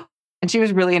like, and she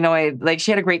was really annoyed. Like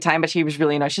she had a great time, but she was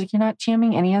really annoyed. She's like, you're not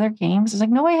GMing any other games? I was like,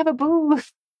 no, I have a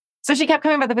booth. So she kept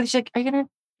coming by the booth. She's like,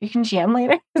 you can GM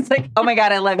later? It's like, oh my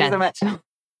God, I love you so much.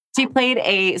 She played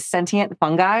a sentient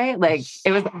fungi. Like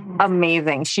it was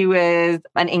amazing. She was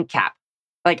an ink cap,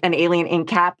 like an alien ink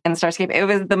cap in Starscape. It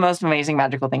was the most amazing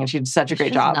magical thing. And she did such a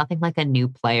great job. Nothing like a new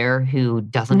player who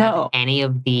doesn't have any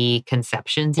of the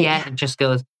conceptions yet and just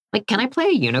goes, like, can I play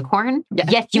a unicorn?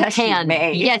 Yes, you can.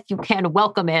 Yes, you can.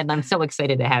 Welcome in. I'm so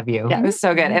excited to have you. Yeah, it was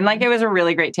so good. And like, it was a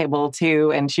really great table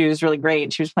too. And she was really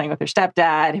great. She was playing with her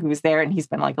stepdad who was there and he's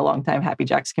been like a long time Happy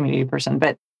Jacks community person.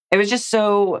 But it was just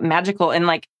so magical. And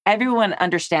like everyone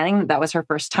understanding that was her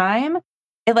first time,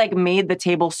 it like made the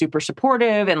table super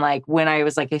supportive. And like when I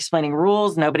was like explaining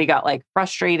rules, nobody got like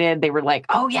frustrated. They were like,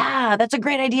 oh yeah, that's a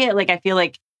great idea. Like, I feel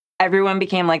like everyone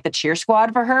became like the cheer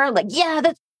squad for her. Like, yeah,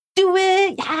 do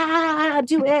it. Yeah,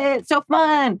 do it. So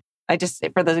fun. I just,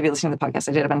 for those of you listening to the podcast,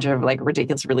 I did a bunch of like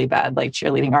ridiculous, really bad, like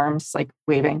cheerleading arms, like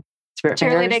waving spirit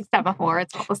cheerleading fingers. semaphore.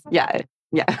 It's all the same. Yeah.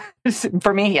 Yeah.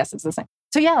 For me, yes, it's the same.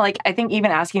 So yeah, like I think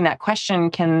even asking that question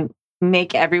can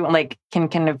make everyone like, can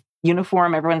kind of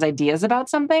uniform everyone's ideas about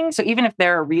something. So even if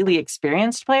they're a really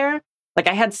experienced player, like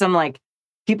I had some like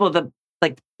people that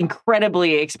like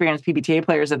incredibly experienced PBTA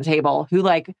players at the table who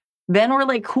like then were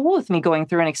like cool with me going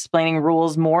through and explaining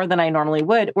rules more than I normally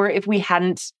would. Or if we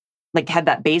hadn't like had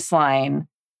that baseline,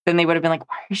 then they would have been like,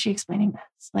 why is she explaining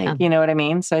this? Like, you know what I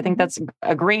mean? So I think that's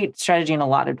a great strategy in a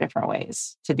lot of different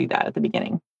ways to do that at the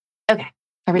beginning. Okay.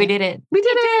 We did it. We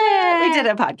did it. We did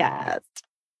a podcast.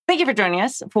 Thank you for joining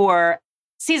us for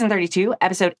Season 32,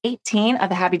 Episode 18 of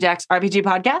the Happy Jacks RPG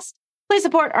Podcast. Please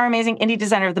support our amazing Indie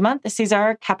Designer of the Month,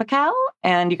 Cesar Capical,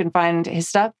 and you can find his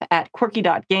stuff at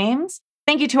quirky.games.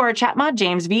 Thank you to our chat mod,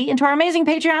 James V, and to our amazing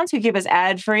Patreons who keep us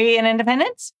ad-free and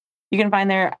independent. You can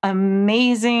find their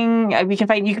amazing, you can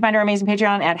find our amazing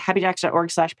Patreon at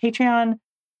happyjacks.org/Patreon.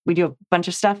 We do a bunch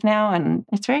of stuff now, and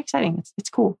it's very exciting. It's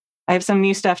cool. I have some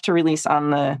new stuff to release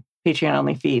on the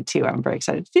Patreon-only feed, too. I'm very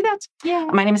excited to do that. Yeah.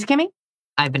 My name is Kimmy.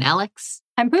 I've been Alex.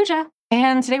 I'm Pooja.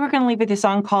 And today we're going to leave with a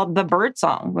song called The Bird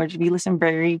Song, where if you listen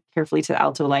very carefully to the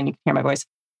alto line, you can hear my voice.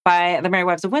 By the Merry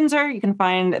Wives of Windsor. You can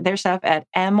find their stuff at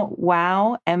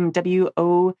mwow.net.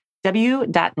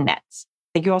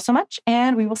 Thank you all so much,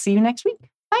 and we will see you next week.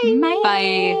 Bye.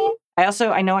 Bye.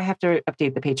 I know I have to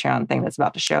update the Patreon thing that's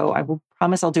about to show. I will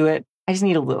promise I'll do it. I just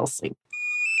need a little sleep.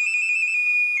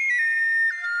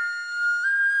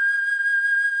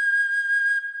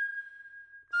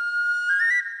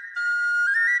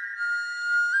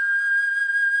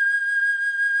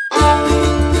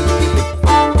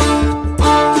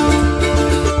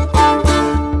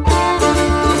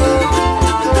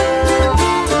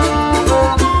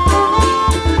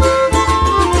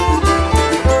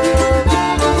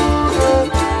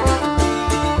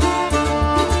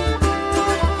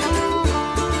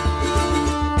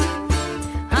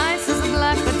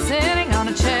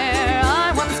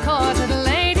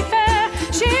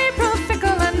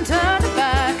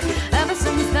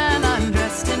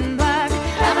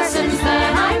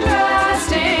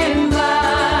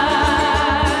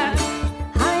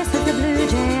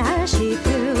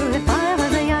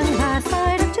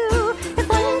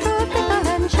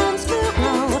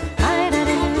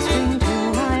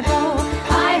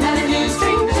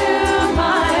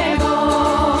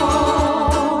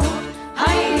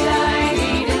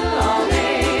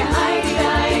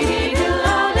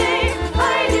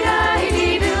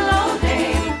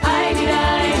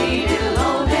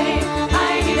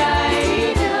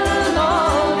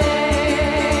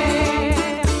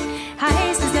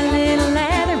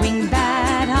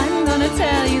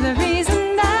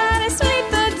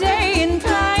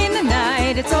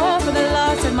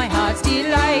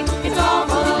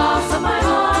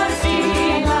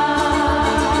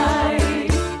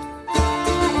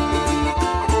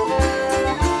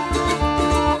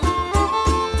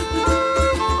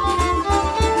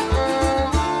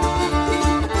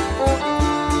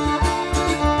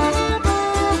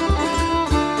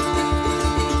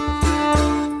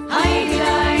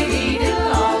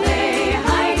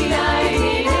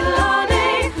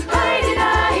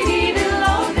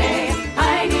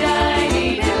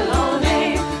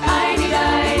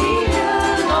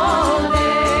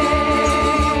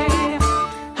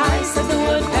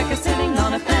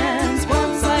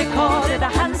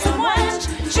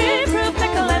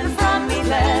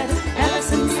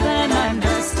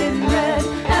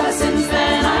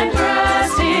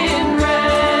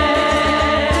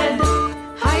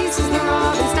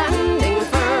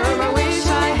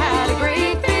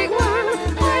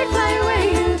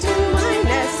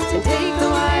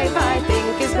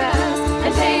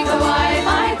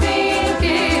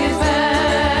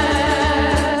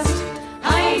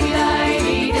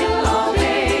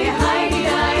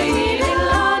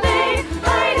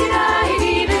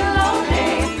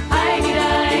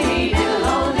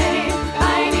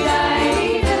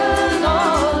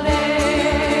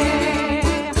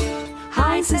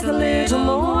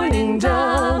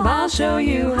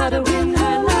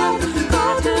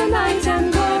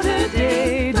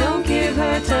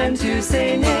 to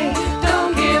say nay.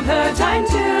 Don't give her time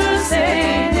to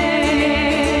say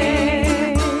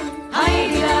nay.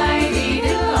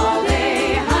 Hi-di-di-di-diddle all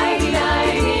day.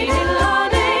 Hi-di-di-di-diddle all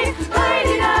day.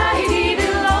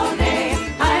 Hi-di-di-di-diddle all day.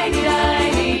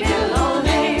 Hi-di-di-di-diddle all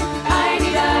day.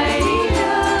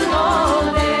 Hi-di-di-di-diddle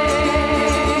all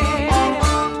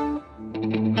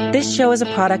day. This show is a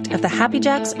product of the Happy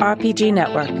Jacks RPG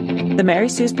Network. The Mary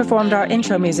Sue's performed our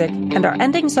intro music, and our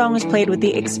ending song was played with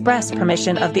the express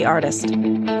permission of the artist.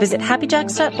 Visit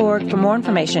happyjacks.org for more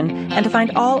information and to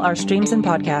find all our streams and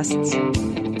podcasts.